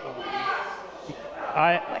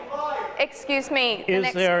 no, excuse me.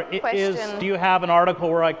 Do you have an article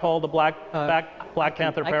where I called the Black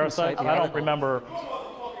Panther parasites? I don't remember.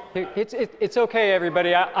 It's okay,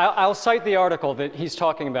 everybody. I'll cite the article that he's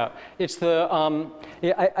talking about. It's the,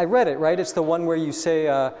 I read it, right? It's the one where you say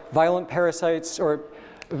violent parasites or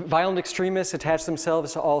violent extremists attach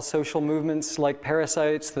themselves to all social movements like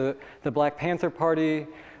parasites, the Black Panther Party,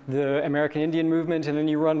 the American Indian movement, and then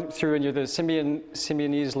you run through and you're the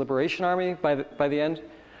Symbionese Liberation Army by the end.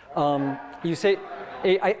 You say,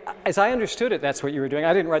 as I understood it, that's what you were doing.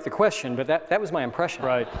 I didn't write the question, but that was my impression.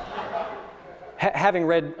 Right. Having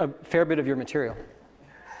read a fair bit of your material.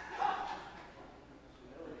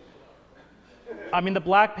 I mean, the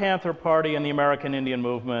Black Panther Party and the American Indian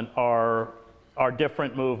movement are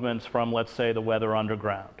different movements from, let's say, the Weather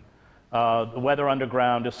Underground. The Weather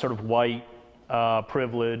Underground is sort of white,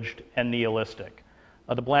 privileged, and nihilistic.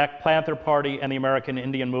 The Black Panther Party and the American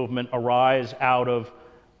Indian movement arise out of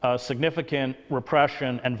significant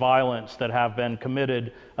repression and violence that have been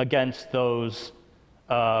committed against those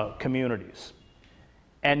communities.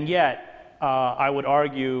 And yet, I would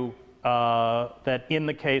argue that in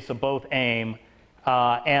the case of both AIM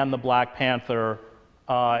and the Black Panther,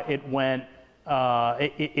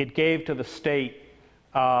 it gave to the state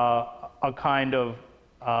a kind of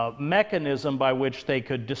mechanism by which they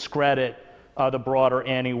could discredit the broader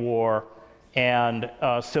anti-war and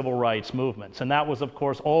civil rights movements. And that was, of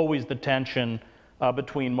course, always the tension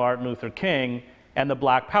between Martin Luther King and the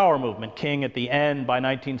Black Power movement. King, at the end, by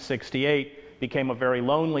 1968, became a very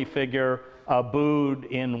lonely figure, booed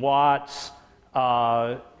in Watts,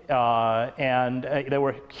 there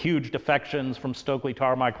were huge defections from Stokely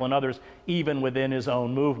Carmichael and others, even within his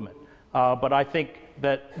own movement. But I think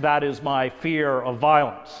that is my fear of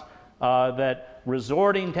violence, that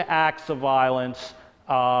resorting to acts of violence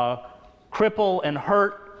cripple and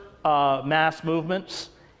hurt mass movements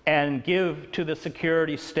and give to the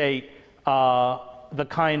security state the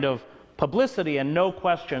kind of publicity, and no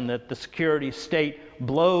question that the security state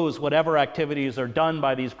blows whatever activities are done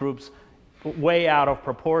by these groups way out of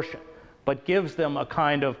proportion, but gives them a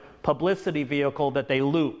kind of publicity vehicle that they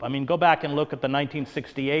loop. I mean, go back and look at the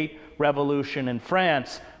 1968 revolution in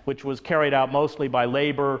France, which was carried out mostly by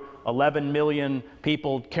labor, 11 million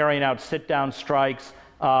people carrying out sit-down strikes,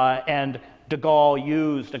 and de Gaulle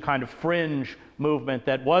used a kind of fringe movement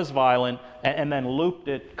that was violent and then looped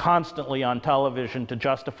it constantly on television to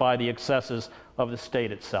justify the excesses of the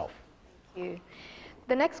state itself. Thank you.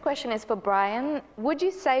 The next question is for Brian. Would you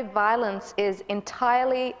say violence is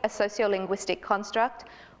entirely a sociolinguistic construct,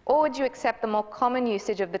 or would you accept the more common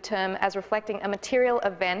usage of the term as reflecting a material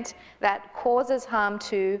event that causes harm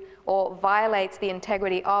to or violates the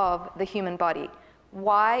integrity of the human body?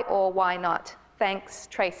 Why or why not? Thanks,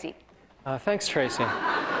 Tracy. Thanks, Tracy.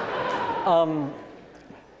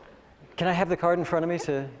 Can I have the card in front of me?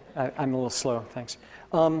 I'm a little slow, thanks.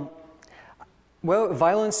 Well,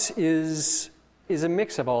 violence is a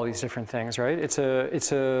mix of all these different things, right? It's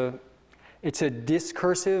a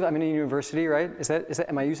discursive. I'm in a university, right?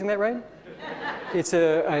 Am I using that right? It's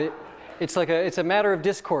a matter of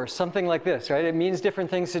discourse, something like this, right? It means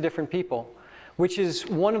different things to different people, which is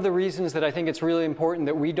one of the reasons that I think it's really important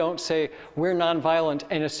that we don't say we're nonviolent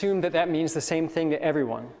and assume that that means the same thing to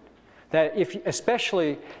everyone. That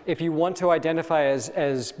especially if you want to identify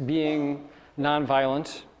as being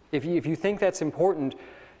nonviolent, if you think that's important,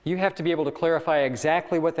 you have to be able to clarify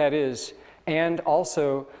exactly what that is, and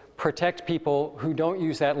also protect people who don't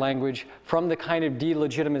use that language from the kind of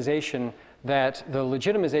delegitimization that the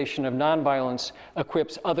legitimization of nonviolence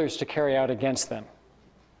equips others to carry out against them.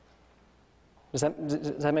 Does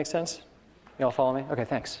that make sense? You all follow me? Okay,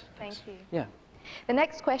 thanks. Thank you. Yeah. The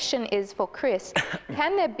next question is for Chris.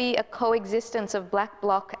 Can there be a coexistence of black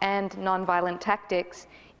bloc and nonviolent tactics?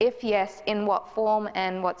 If yes, in what form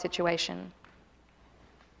and what situation?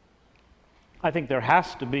 I think there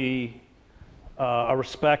has to be a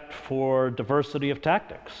respect for diversity of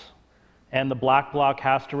tactics, and the black bloc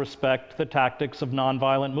has to respect the tactics of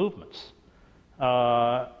nonviolent movements.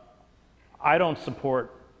 I don't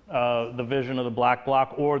support the vision of the black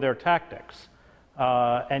bloc or their tactics.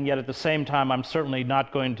 And yet at the same time, I'm certainly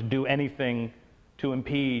not going to do anything to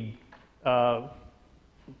impede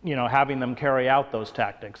having them carry out those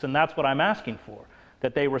tactics. And that's what I'm asking for,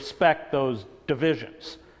 that they respect those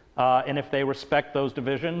divisions. And if they respect those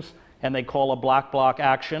divisions and they call a black bloc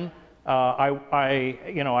action, I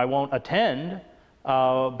won't attend,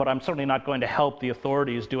 but I'm certainly not going to help the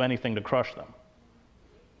authorities do anything to crush them.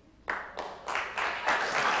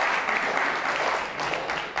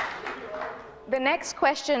 The next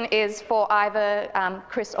question is for either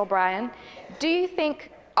Chris or Brian. Do you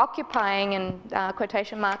think occupying, in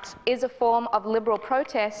quotation marks, is a form of liberal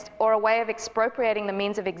protest or a way of expropriating the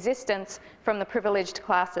means of existence from the privileged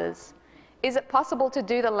classes? Is it possible to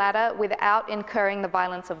do the latter without incurring the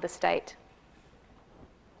violence of the state?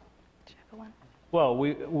 Whichever one.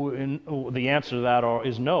 Well, the answer to that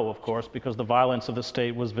is no, of course, because the violence of the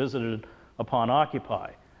state was visited upon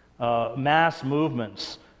Occupy. Mass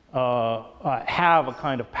movements have a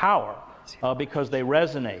kind of power because they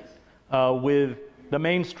resonate with the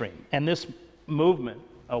mainstream. And this movement,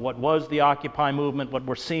 what was the Occupy movement, what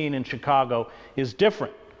we're seeing in Chicago, is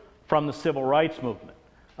different from the civil rights movement.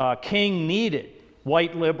 King needed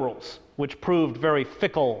white liberals, which proved very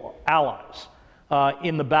fickle allies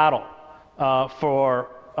in the battle for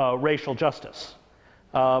racial justice.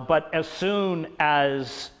 But as soon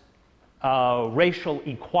as racial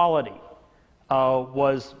equality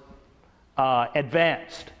was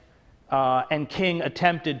advanced, and King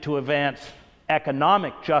attempted to advance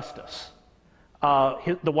economic justice,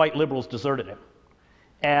 the white liberals deserted him.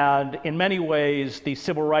 And in many ways, the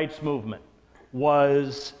civil rights movement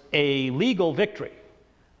was a legal victory,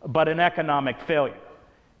 but an economic failure.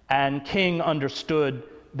 And King understood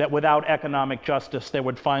that without economic justice, there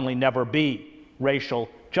would finally never be racial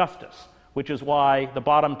justice, which is why the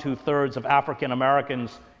bottom two-thirds of African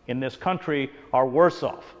Americans in this country are worse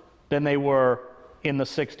off than they were in the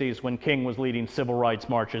 60s when King was leading civil rights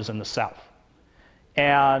marches in the South.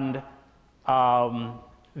 And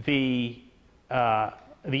the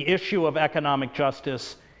issue of economic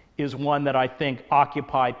justice is one that I think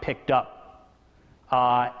Occupy picked up.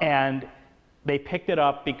 And they picked it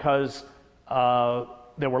up because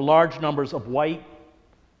there were large numbers of white,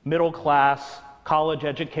 middle-class,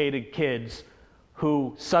 college-educated kids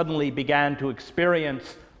who suddenly began to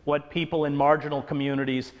experience what people in marginal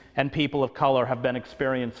communities and people of color have been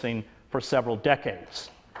experiencing for several decades.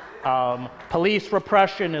 Police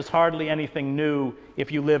repression is hardly anything new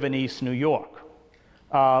if you live in East New York.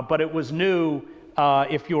 But it was new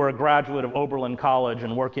if you were a graduate of Oberlin College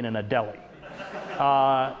and working in a deli.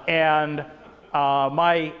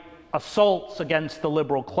 My assaults against the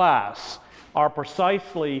liberal class are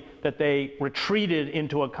precisely that they retreated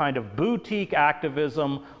into a kind of boutique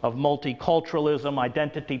activism of multiculturalism,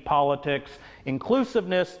 identity politics,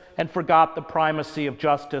 inclusiveness, and forgot the primacy of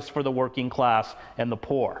justice for the working class and the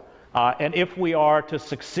poor. And if we are to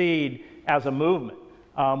succeed as a movement,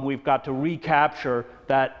 we've got to recapture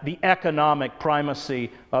the economic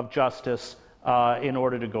primacy of justice in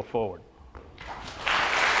order to go forward.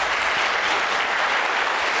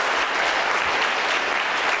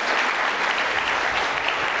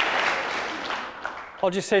 I'll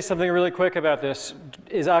just say something really quick about this.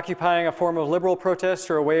 Is occupying a form of liberal protest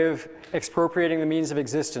or a way of expropriating the means of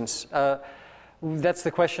existence? That's the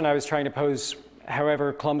question I was trying to pose,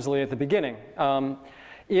 however clumsily, at the beginning.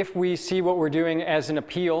 If we see what we're doing as an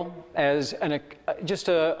appeal, as just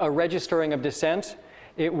a registering of dissent,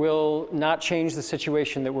 it will not change the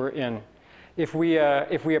situation that we're in. If we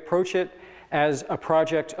approach it as a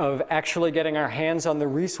project of actually getting our hands on the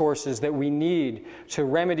resources that we need to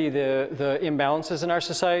remedy the imbalances in our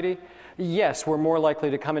society, yes, we're more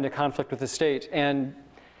likely to come into conflict with the state. And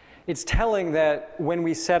it's telling that when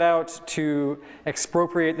we set out to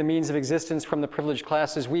expropriate the means of existence from the privileged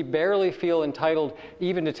classes, we barely feel entitled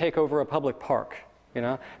even to take over a public park. You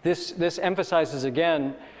know? This emphasizes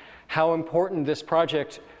again how important this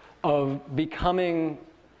project of becoming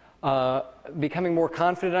more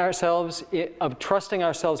confident in ourselves, of trusting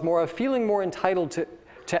ourselves more, of feeling more entitled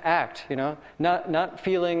to act, you know? Not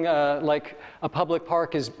feeling like a public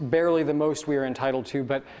park is barely the most we are entitled to,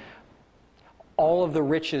 but all of the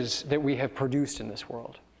riches that we have produced in this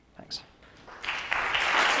world. Thanks.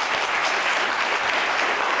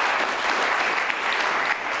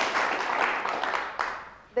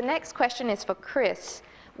 The next question is for Chris.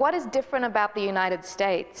 What is different about the United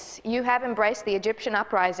States? You have embraced the Egyptian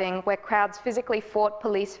uprising, where crowds physically fought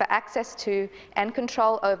police for access to and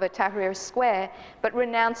control over Tahrir Square, but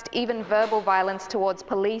renounced even verbal violence towards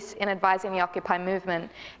police in advising the Occupy movement.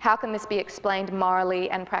 How can this be explained morally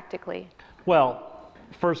and practically? Well,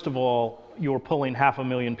 first of all, you're pulling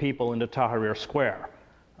 500,000 people into Tahrir Square.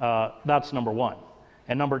 That's number one.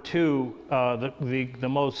 And number two, the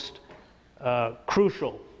most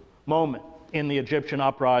crucial moment in the Egyptian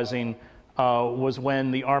uprising was when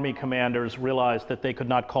the army commanders realized that they could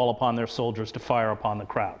not call upon their soldiers to fire upon the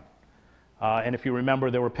crowd. And if you remember,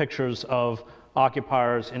 there were pictures of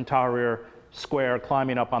occupiers in Tahrir Square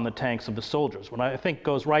climbing up on the tanks of the soldiers, what I think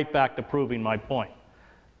goes right back to proving my point.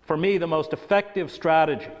 For me, the most effective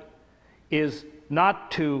strategy is not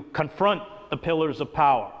to confront the pillars of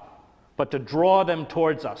power, but to draw them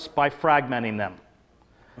towards us by fragmenting them.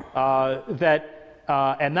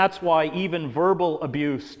 And that's why even verbal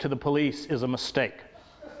abuse to the police is a mistake.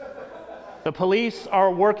 The police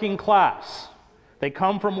are working class. They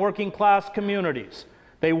come from working class communities.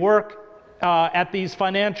 They work at these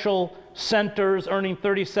financial centers earning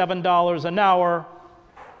 $37 an hour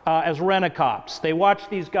as rent-a-cops. They watch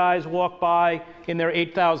these guys walk by in their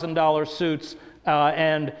 $8,000 suits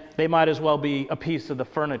and they might as well be a piece of the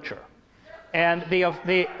furniture. And the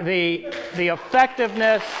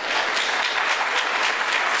effectiveness...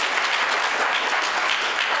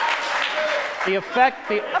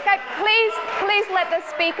 Okay, please let the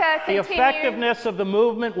speaker continue. The effectiveness of the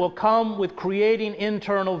movement will come with creating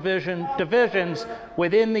internal divisions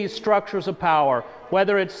within these structures of power,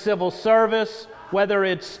 whether it's civil service, whether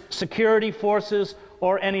it's security forces,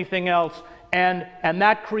 or anything else, and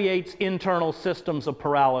that creates internal systems of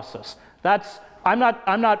paralysis. I'm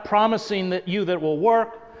not promising that it will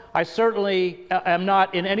work. I certainly am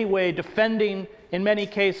not in any way defending, in many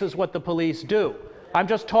cases, what the police do. I'm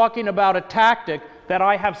just talking about a tactic that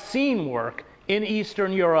I have seen work in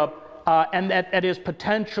Eastern Europe and that is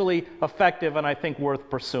potentially effective and I think worth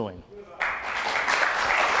pursuing.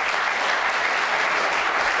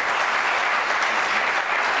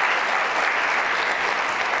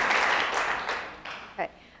 Okay.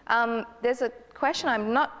 There's a question.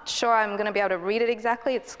 I'm not sure I'm going to be able to read it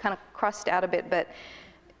exactly. It's kind of crossed out a bit, but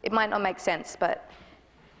it might not make sense. But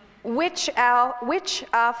which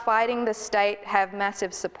are fighting the state have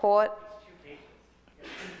massive support?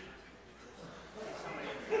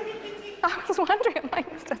 I was wondering, I'm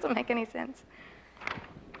like, this doesn't make any sense.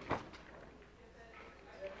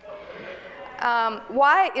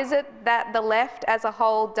 Why is it that the left as a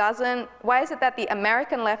whole doesn't, why is it that the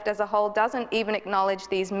American left as a whole doesn't even acknowledge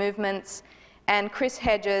these movements? And Chris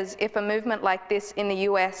Hedges, if a movement like this in the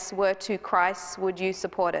US were to Christ, would you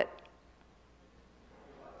support it?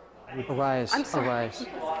 Arise, I'm sorry. arise.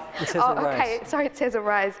 It says Oh, arise. okay, sorry, it says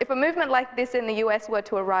arise. If a movement like this in the US were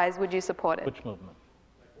to arise, would you support it? Which movement?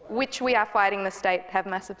 Which We Are Fighting the State have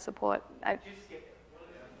massive support. I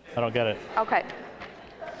don't get it. Okay.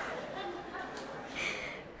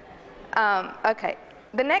 Okay.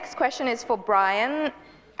 The next question is for Brian.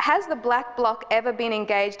 Has the Black Bloc ever been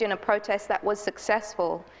engaged in a protest that was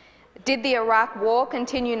successful? Did the Iraq War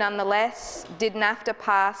continue nonetheless? Did NAFTA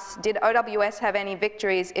pass? Did OWS have any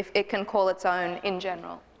victories, if it can call its own, in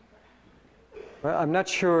general? Well, I'm not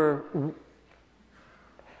sure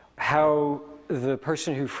how the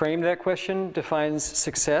person who framed that question defines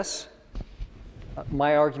success.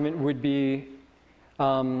 My argument would be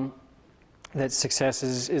that success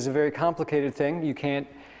is a very complicated thing. You can't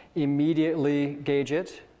immediately gauge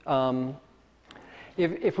it.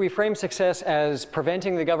 If we frame success as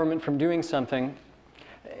preventing the government from doing something,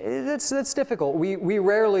 that's difficult. We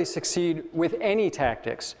rarely succeed with any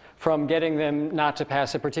tactics from getting them not to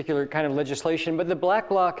pass a particular kind of legislation, but the Black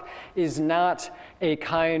Bloc is not a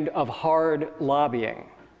kind of hard lobbying.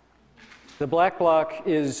 The Black Bloc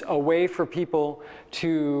is a way for people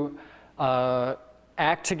to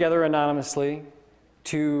act together anonymously,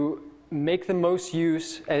 to make the most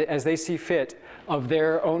use, as they see fit, of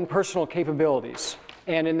their own personal capabilities.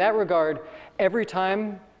 And in that regard, every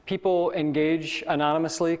time people engage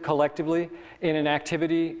anonymously, collectively, in an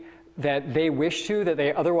activity that they wish to, that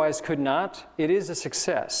they otherwise could not, it is a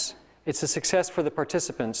success. It's a success for the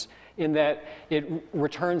participants in that it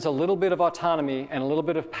returns a little bit of autonomy and a little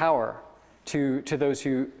bit of power to those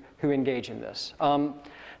who engage in this.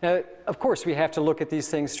 Now, of course, we have to look at these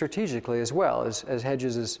things strategically as well, as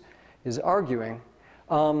Hedges is arguing.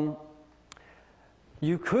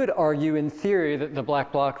 You could argue in theory that the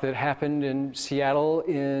Black Bloc that happened in Seattle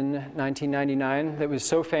in 1999 that was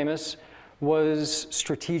so famous was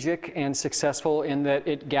strategic and successful in that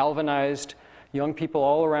it galvanized young people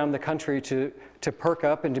all around the country to perk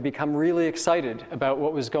up and to become really excited about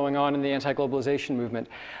what was going on in the anti-globalization movement.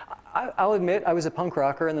 I'll admit I was a punk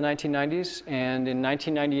rocker in the 1990s, and in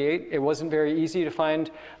 1998 it wasn't very easy to find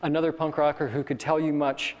another punk rocker who could tell you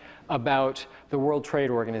much about the World Trade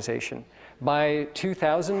Organization. By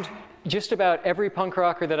 2000, just about every punk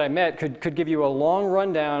rocker that I met could give you a long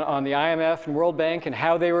rundown on the IMF and World Bank and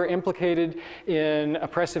how they were implicated in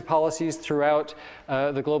oppressive policies throughout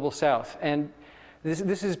the global South. And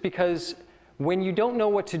this is because when you don't know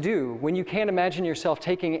what to do, when you can't imagine yourself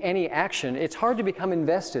taking any action, it's hard to become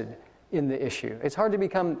invested in the issue. It's hard to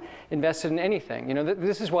become invested in anything. You know,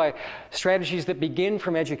 this is why strategies that begin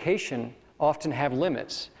from education often have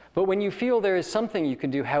limits. But when you feel there is something you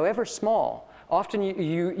can do, however small, often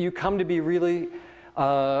you come to be really,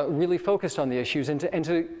 really focused on the issues and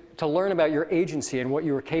to learn about your agency and what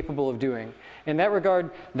you are capable of doing. In that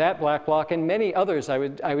regard, that Black Bloc and many others, I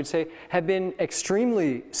would say, have been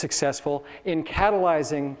extremely successful in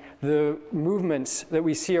catalyzing the movements that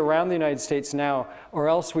we see around the United States now, or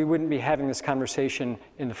else we wouldn't be having this conversation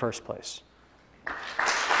in the first place.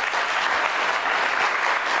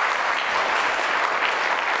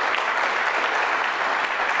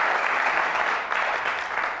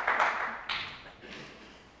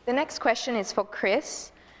 The next question is for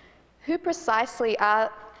Chris. Who precisely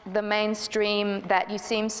are the mainstream that you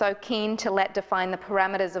seem so keen to let define the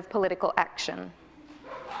parameters of political action?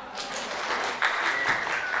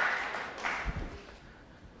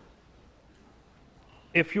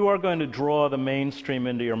 If you are going to draw the mainstream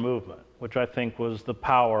into your movement, which I think was the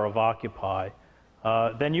power of Occupy,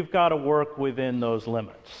 then you've got to work within those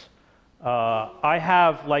limits. I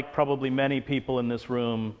have, like probably many people in this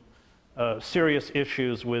room, serious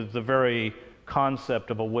issues with the very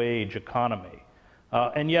concept of a wage economy.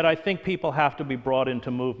 And yet I think people have to be brought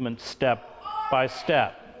into movement step by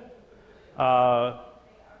step.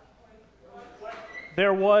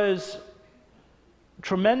 There was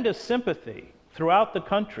tremendous sympathy throughout the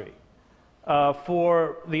country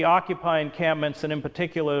for the Occupy encampments, and in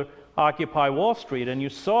particular Occupy Wall Street, and you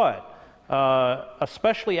saw it,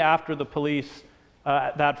 especially after the police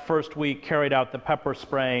that first week carried out the pepper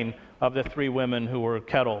spraying of the 3 women who were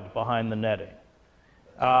kettled behind the netting.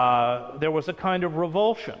 There was a kind of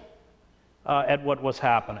revulsion at what was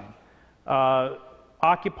happening.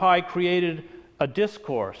 Occupy created a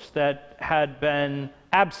discourse that had been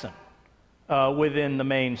absent within the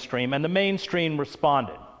mainstream, and the mainstream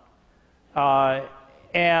responded.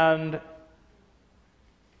 And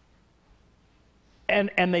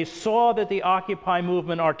and they saw that the Occupy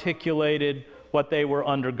movement articulated what they were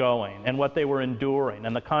undergoing and what they were enduring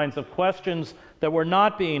and the kinds of questions that were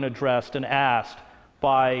not being addressed and asked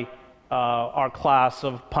by our class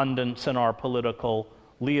of pundits and our political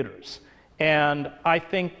leaders. And I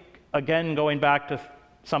think, again, going back to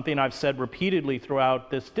something I've said repeatedly throughout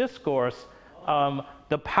this discourse,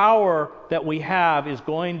 the power that we have is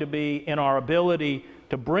going to be in our ability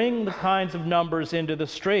to bring the kinds of numbers into the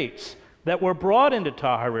streets that were brought into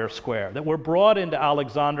Tahrir Square, that were brought into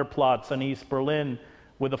Alexanderplatz in East Berlin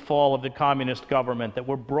with the fall of the communist government, that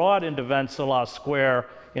were brought into Wenceslas Square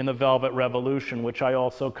in the Velvet Revolution, which I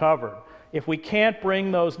also covered. If we can't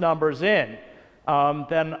bring those numbers in,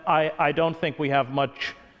 then I don't think we have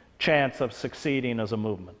much chance of succeeding as a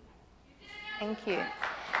movement. Thank you.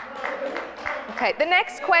 Okay, the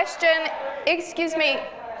next question, excuse me.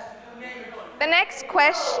 The next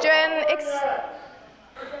question,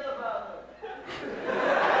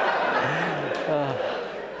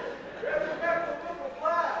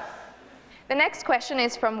 the next question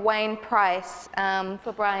is from Wayne Price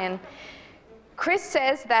for Brian. Chris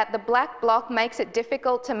says that the Black Bloc makes it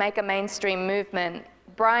difficult to make a mainstream movement.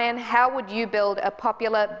 Brian, how would you build a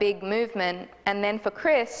popular big movement? And then for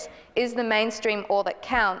Chris, is the mainstream all that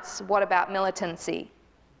counts? What about militancy?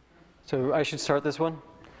 So I should start this one.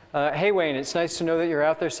 Hey Wayne, it's nice to know that you're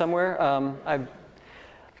out there somewhere.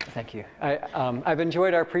 Thank you. I've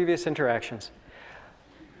enjoyed our previous interactions.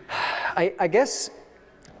 I guess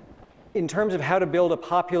in terms of how to build a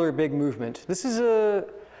popular big movement, this is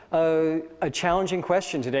a challenging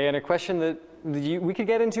question today, and a question that we could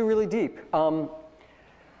get into really deep.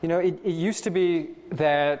 You know, it used to be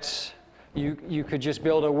that you could just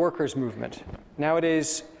build a workers' movement.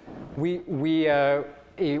 Nowadays,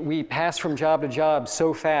 we pass from job to job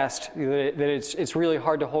so fast that it's really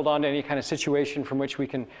hard to hold on to any kind of situation from which we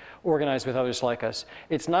can organize with others like us.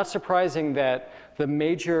 It's not surprising that the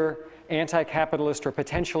major anti-capitalist or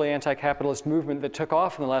potentially anti-capitalist movement that took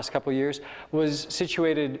off in the last couple of years was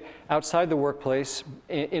situated outside the workplace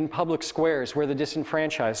in public squares where the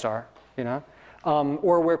disenfranchised are, you know?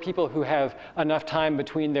 Or where people who have enough time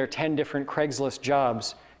between their 10 different Craigslist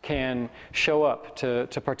jobs can show up to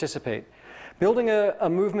participate. Building a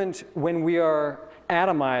movement when we are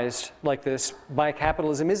atomized like this by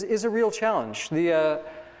capitalism is a real challenge. The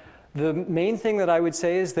main thing that I would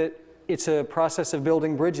say is that it's a process of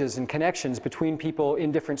building bridges and connections between people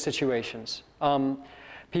in different situations.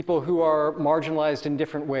 People who are marginalized in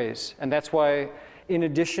different ways. And that's why, in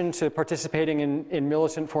addition to participating in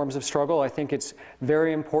militant forms of struggle, I think it's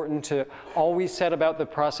very important to always set about the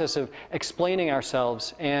process of explaining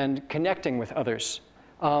ourselves and connecting with others.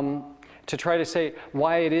 To try to say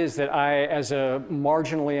why it is that I, as a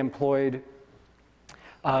marginally employed,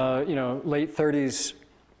 you know, late 30s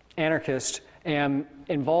anarchist, am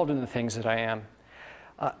involved in the things that I am.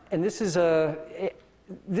 And this is the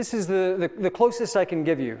closest I can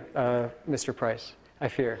give you, Mr. Price, I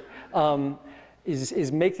fear.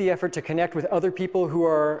 Is make the effort to connect with other people who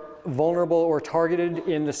are vulnerable or targeted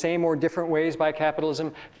in the same or different ways by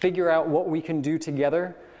capitalism, figure out what we can do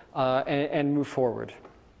together, and move forward.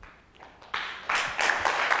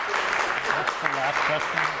 What's the last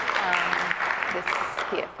question? This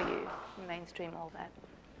here for you, mainstream, all that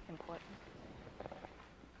important.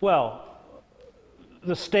 Well,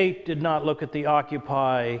 the state did not look at the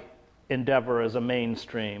Occupy endeavor as a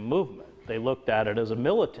mainstream movement. They looked at it as a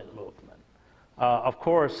militant movement. Of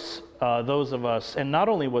course, those of us, and not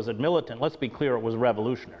only was it militant, let's be clear, it was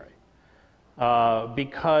revolutionary.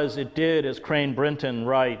 Because it did, as Crane Brinton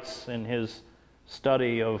writes in his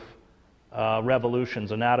study of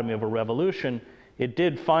revolutions, Anatomy of a Revolution, it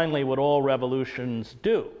did finally what all revolutions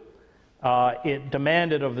do. It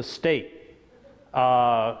demanded of the state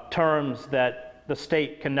terms that the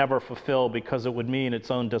state can never fulfill because it would mean its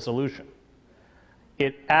own dissolution.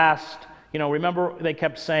 It asked, you know, remember they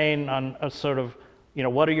kept saying on a sort of, you know,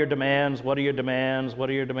 what are your demands, what are your demands, what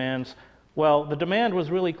are your demands? Well, the demand was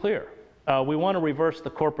really clear. We want to reverse the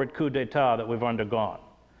corporate coup d'etat that we've undergone.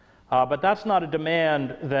 But that's not a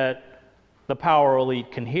demand that the power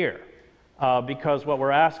elite can hear, because what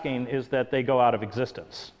we're asking is that they go out of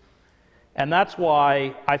existence. And that's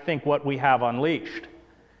why I think what we have unleashed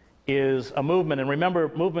is a movement. And remember,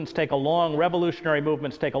 revolutionary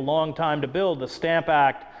movements take a long time to build. The Stamp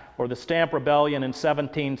Act or the Stamp Rebellion in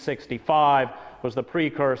 1765 was the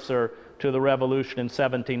precursor to the revolution in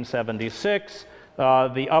 1776.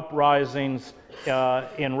 The uprisings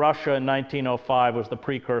in Russia in 1905 was the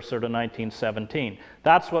precursor to 1917.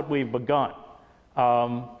 That's what we've begun.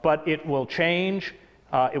 But it will change,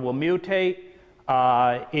 it will mutate,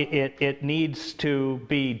 It needs to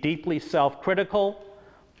be deeply self-critical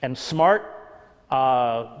and smart.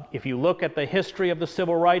 If you look at the history of the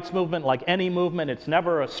civil rights movement, like any movement, it's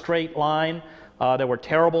never a straight line. There were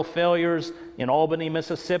terrible failures in Albany,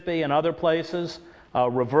 Mississippi, and other places,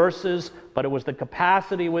 reverses, but it was the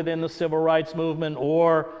capacity within the civil rights movement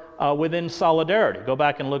or within Solidarity. Go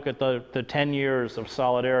back and look at the 10 years of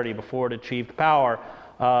Solidarity before it achieved power,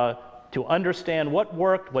 to understand what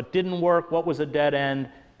worked, what didn't work, what was a dead end,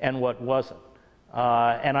 and what wasn't.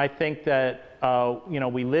 And I think that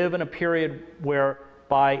we live in a period where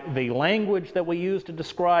by the language that we use to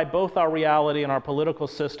describe both our reality and our political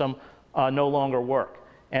system no longer work.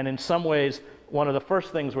 And in some ways, one of the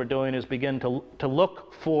first things we're doing is begin to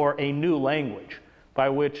look for a new language by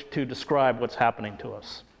which to describe what's happening to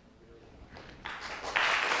us.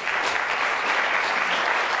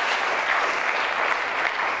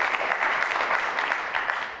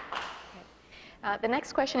 The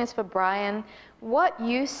next question is for Brian. What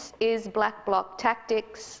use is black bloc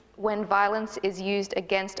tactics when violence is used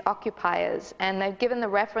against occupiers? And they've given the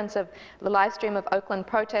reference of the live stream of Oakland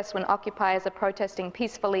protests when occupiers are protesting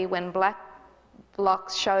peacefully. When black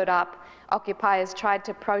blocs showed up, occupiers tried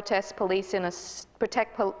to protest police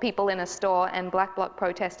protect people in a store, and black bloc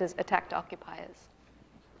protesters attacked occupiers.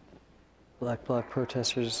 Black bloc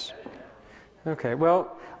protesters. Okay,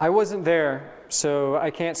 well, I wasn't there, so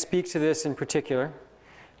I can't speak to this in particular.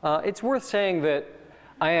 It's worth saying that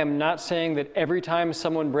I am not saying that every time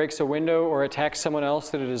someone breaks a window or attacks someone else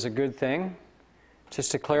that it is a good thing.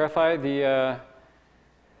 Just to clarify, the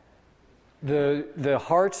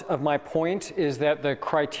heart of my point is that the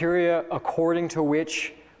criteria according to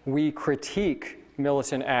which we critique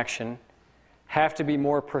militant action have to be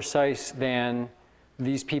more precise than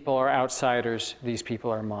these people are outsiders, these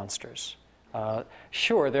people are monsters.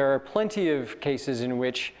 Sure, there are plenty of cases in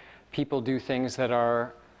which people do things that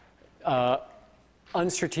are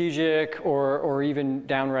unstrategic or even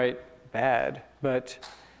downright bad, but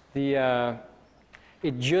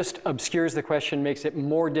it just obscures the question, makes it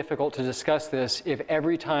more difficult to discuss this if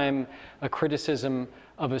every time a criticism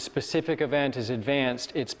of a specific event is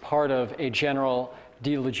advanced, it's part of a general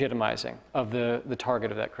delegitimizing of the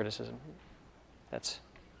target of that criticism.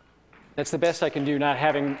 That's the best I can do, not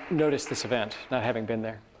having noticed this event, not having been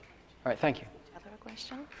there. All right, thank you. Other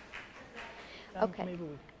question? Okay. Maybe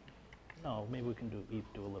we can do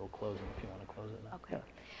a little closing if you want to close it now. Okay.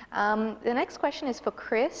 The next question is for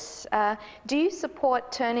Chris. Do you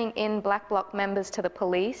support turning in black bloc members to the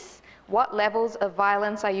police? What levels of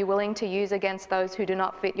violence are you willing to use against those who do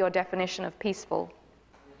not fit your definition of peaceful?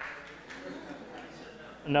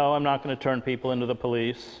 No, I'm not going to turn people into the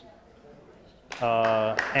police.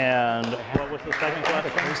 And what was the second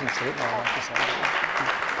question?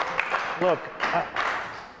 Look,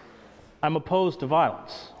 I'm opposed to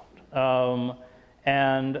violence.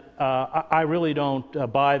 And I really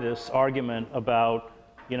don't buy this argument about,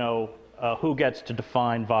 who gets to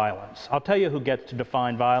define violence. I'll tell you who gets to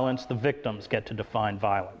define violence. The victims get to define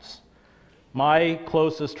violence. My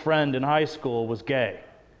closest friend in high school was gay,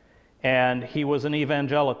 and he was an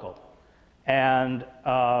evangelical. And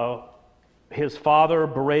his father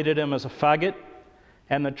berated him as a faggot,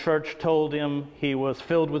 and the church told him he was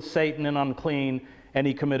filled with Satan and unclean, and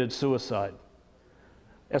he committed suicide.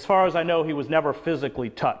 As far as I know, he was never physically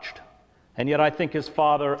touched, and yet I think his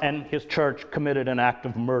father and his church committed an act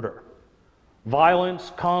of murder.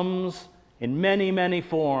 Violence comes in many, many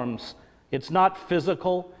forms. It's not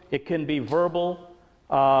physical, it can be verbal.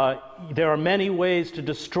 There are many ways to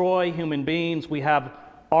destroy human beings. We have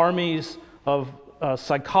armies of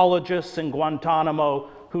psychologists in Guantanamo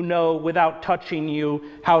who know without touching you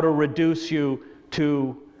how to reduce you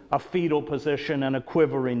to a fetal position and a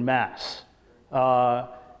quivering mass.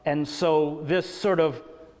 And so this sort of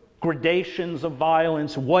gradations of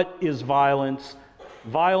violence, what is violence?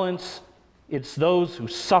 Violence, it's those who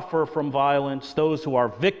suffer from violence, those who are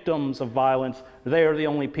victims of violence. They are the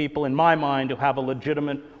only people, in my mind, who have a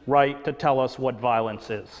legitimate right to tell us what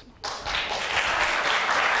violence is.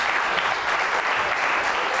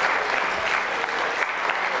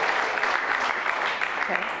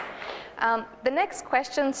 The next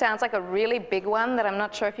question sounds like a really big one that I'm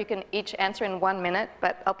not sure if you can each answer in 1 minute,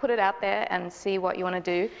 but I'll put it out there and see what you want to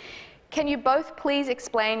do. Can you both please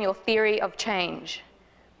explain your theory of change?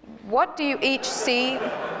 What do you each see?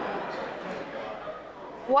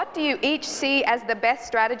 What do you each see as the best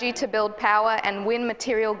strategy to build power and win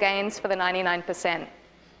material gains for the 99%?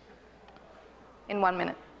 In 1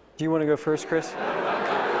 minute. Do you want to go first, Chris?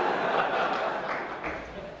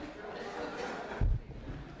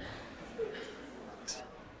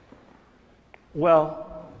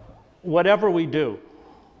 Well, whatever we do,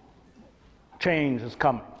 change is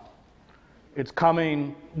coming. It's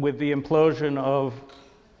coming with the implosion of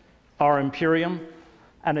our imperium,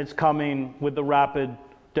 and it's coming with the rapid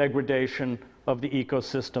degradation of the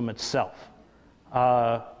ecosystem itself.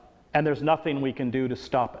 And there's nothing we can do to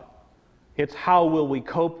stop it. It's how will we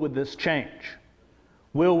cope with this change?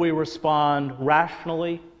 Will we respond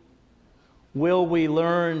rationally? Will we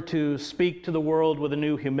learn to speak to the world with a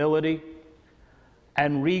new humility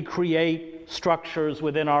and recreate structures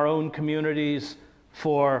within our own communities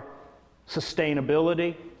for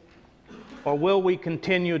sustainability? Or will we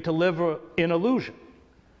continue to live in illusion?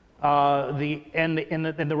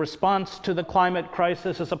 The response to the climate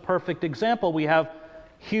crisis is a perfect example. We have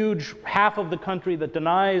half of the country that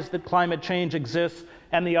denies that climate change exists,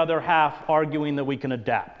 and the other half arguing that we can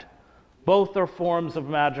adapt. Both are forms of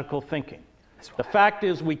magical thinking. The fact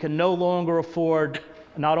is we can no longer afford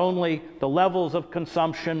not only the levels of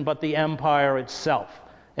consumption, but the empire itself.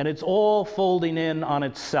 And it's all folding in on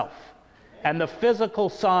itself. And the physical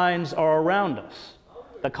signs are around us.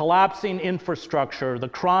 The collapsing infrastructure, the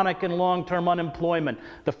chronic and long-term unemployment,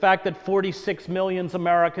 the fact that 46 million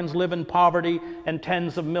Americans live in poverty and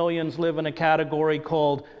tens of millions live in a category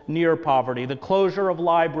called near poverty, the closure of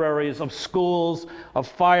libraries, of schools, of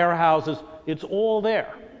firehouses, it's all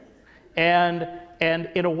there. And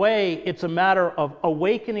in a way, it's a matter of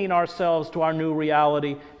awakening ourselves to our new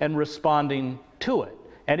reality and responding to it.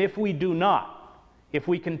 And if we do not, if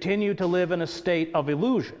we continue to live in a state of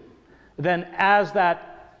illusion, then as that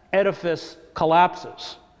edifice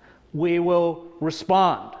collapses, we will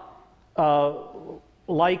respond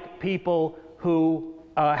like people who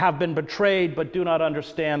have been betrayed but do not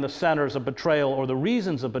understand the centers of betrayal or the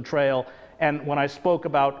reasons of betrayal. And when I spoke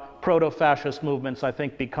about proto-fascist movements, I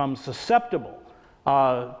think become susceptible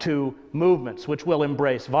to movements which will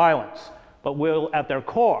embrace violence, but will at their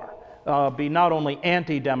core be not only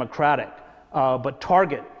anti-democratic, but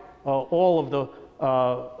target all of the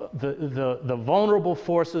vulnerable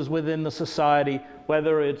forces within the society,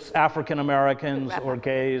 whether it's African Americans or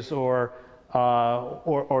gays or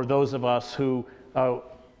those of us who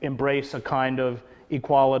embrace a kind of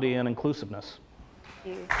equality and inclusiveness.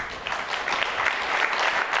 Thank you.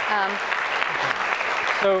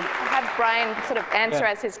 So I'll have Brian sort of answer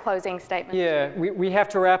as his closing statement. Yeah, we have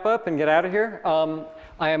to wrap up and get out of here.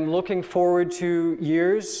 I am looking forward to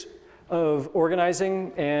years of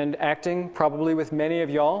organizing and acting, probably with many of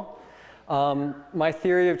y'all. My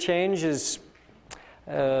theory of change is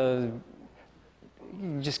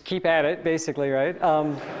just keep at it, basically, right?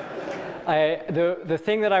 The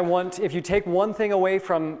thing that I want, if you take one thing away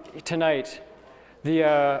from tonight,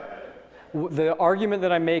 the argument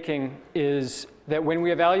that I'm making is that when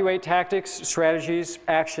we evaluate tactics, strategies,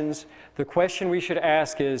 actions, the question we should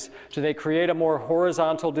ask is, do they create a more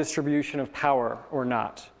horizontal distribution of power or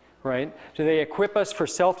not? Right? Do they equip us for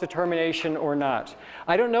self-determination or not?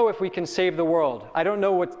 I don't know if we can save the world. I don't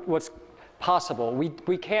know what's possible.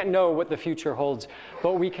 We can't know what the future holds,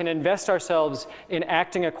 but we can invest ourselves in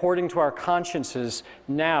acting according to our consciences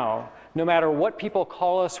now, no matter what people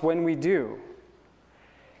call us when we do,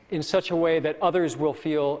 in such a way that others will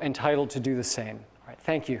feel entitled to do the same. All right,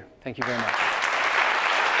 thank you. Thank you very much.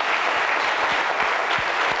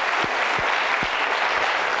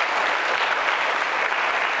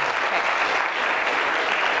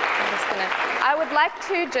 I would like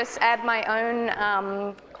to just add my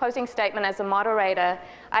own closing statement as a moderator.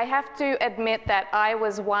 I have to admit that I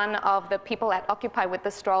was one of the people at Occupy with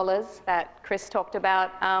the strollers that Chris talked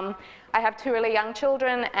about. I have two really young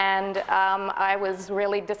children, and I was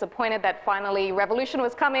really disappointed that finally revolution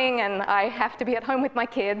was coming and I have to be at home with my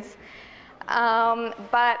kids.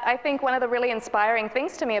 But I think one of the really inspiring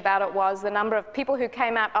things to me about it was the number of people who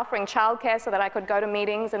came out offering childcare so that I could go to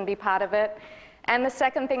meetings and be part of it. And the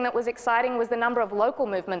second thing that was exciting was the number of local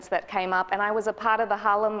movements that came up, and I was a part of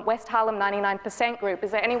the West Harlem 99% group. Is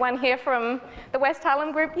there anyone here from the West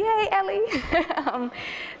Harlem group? Yay, Ellie!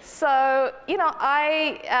 So, you know,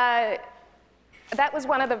 that was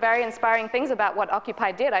one of the very inspiring things about what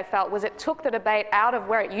Occupy did, I felt, was it took the debate out of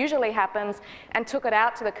where it usually happens and took it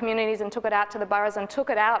out to the communities and took it out to the boroughs and took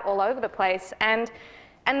it out all over the place.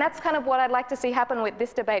 And that's kind of what I'd like to see happen with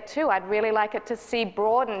this debate too. I'd really like it to see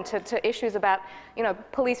broaden to issues about, you know,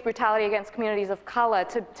 police brutality against communities of color,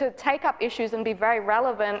 to take up issues and be very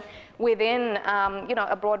relevant within, you know,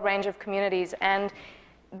 a broad range of communities. And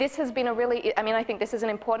this has been a really, I mean, I think this is an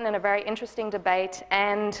important and a very interesting debate.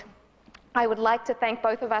 And I would like to thank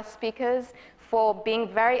both of our speakers for being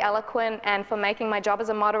very eloquent and for making my job as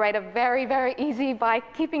a moderator very, very easy by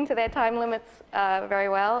keeping to their time limits very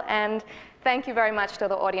well. And thank you very much to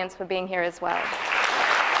the audience for being here as well.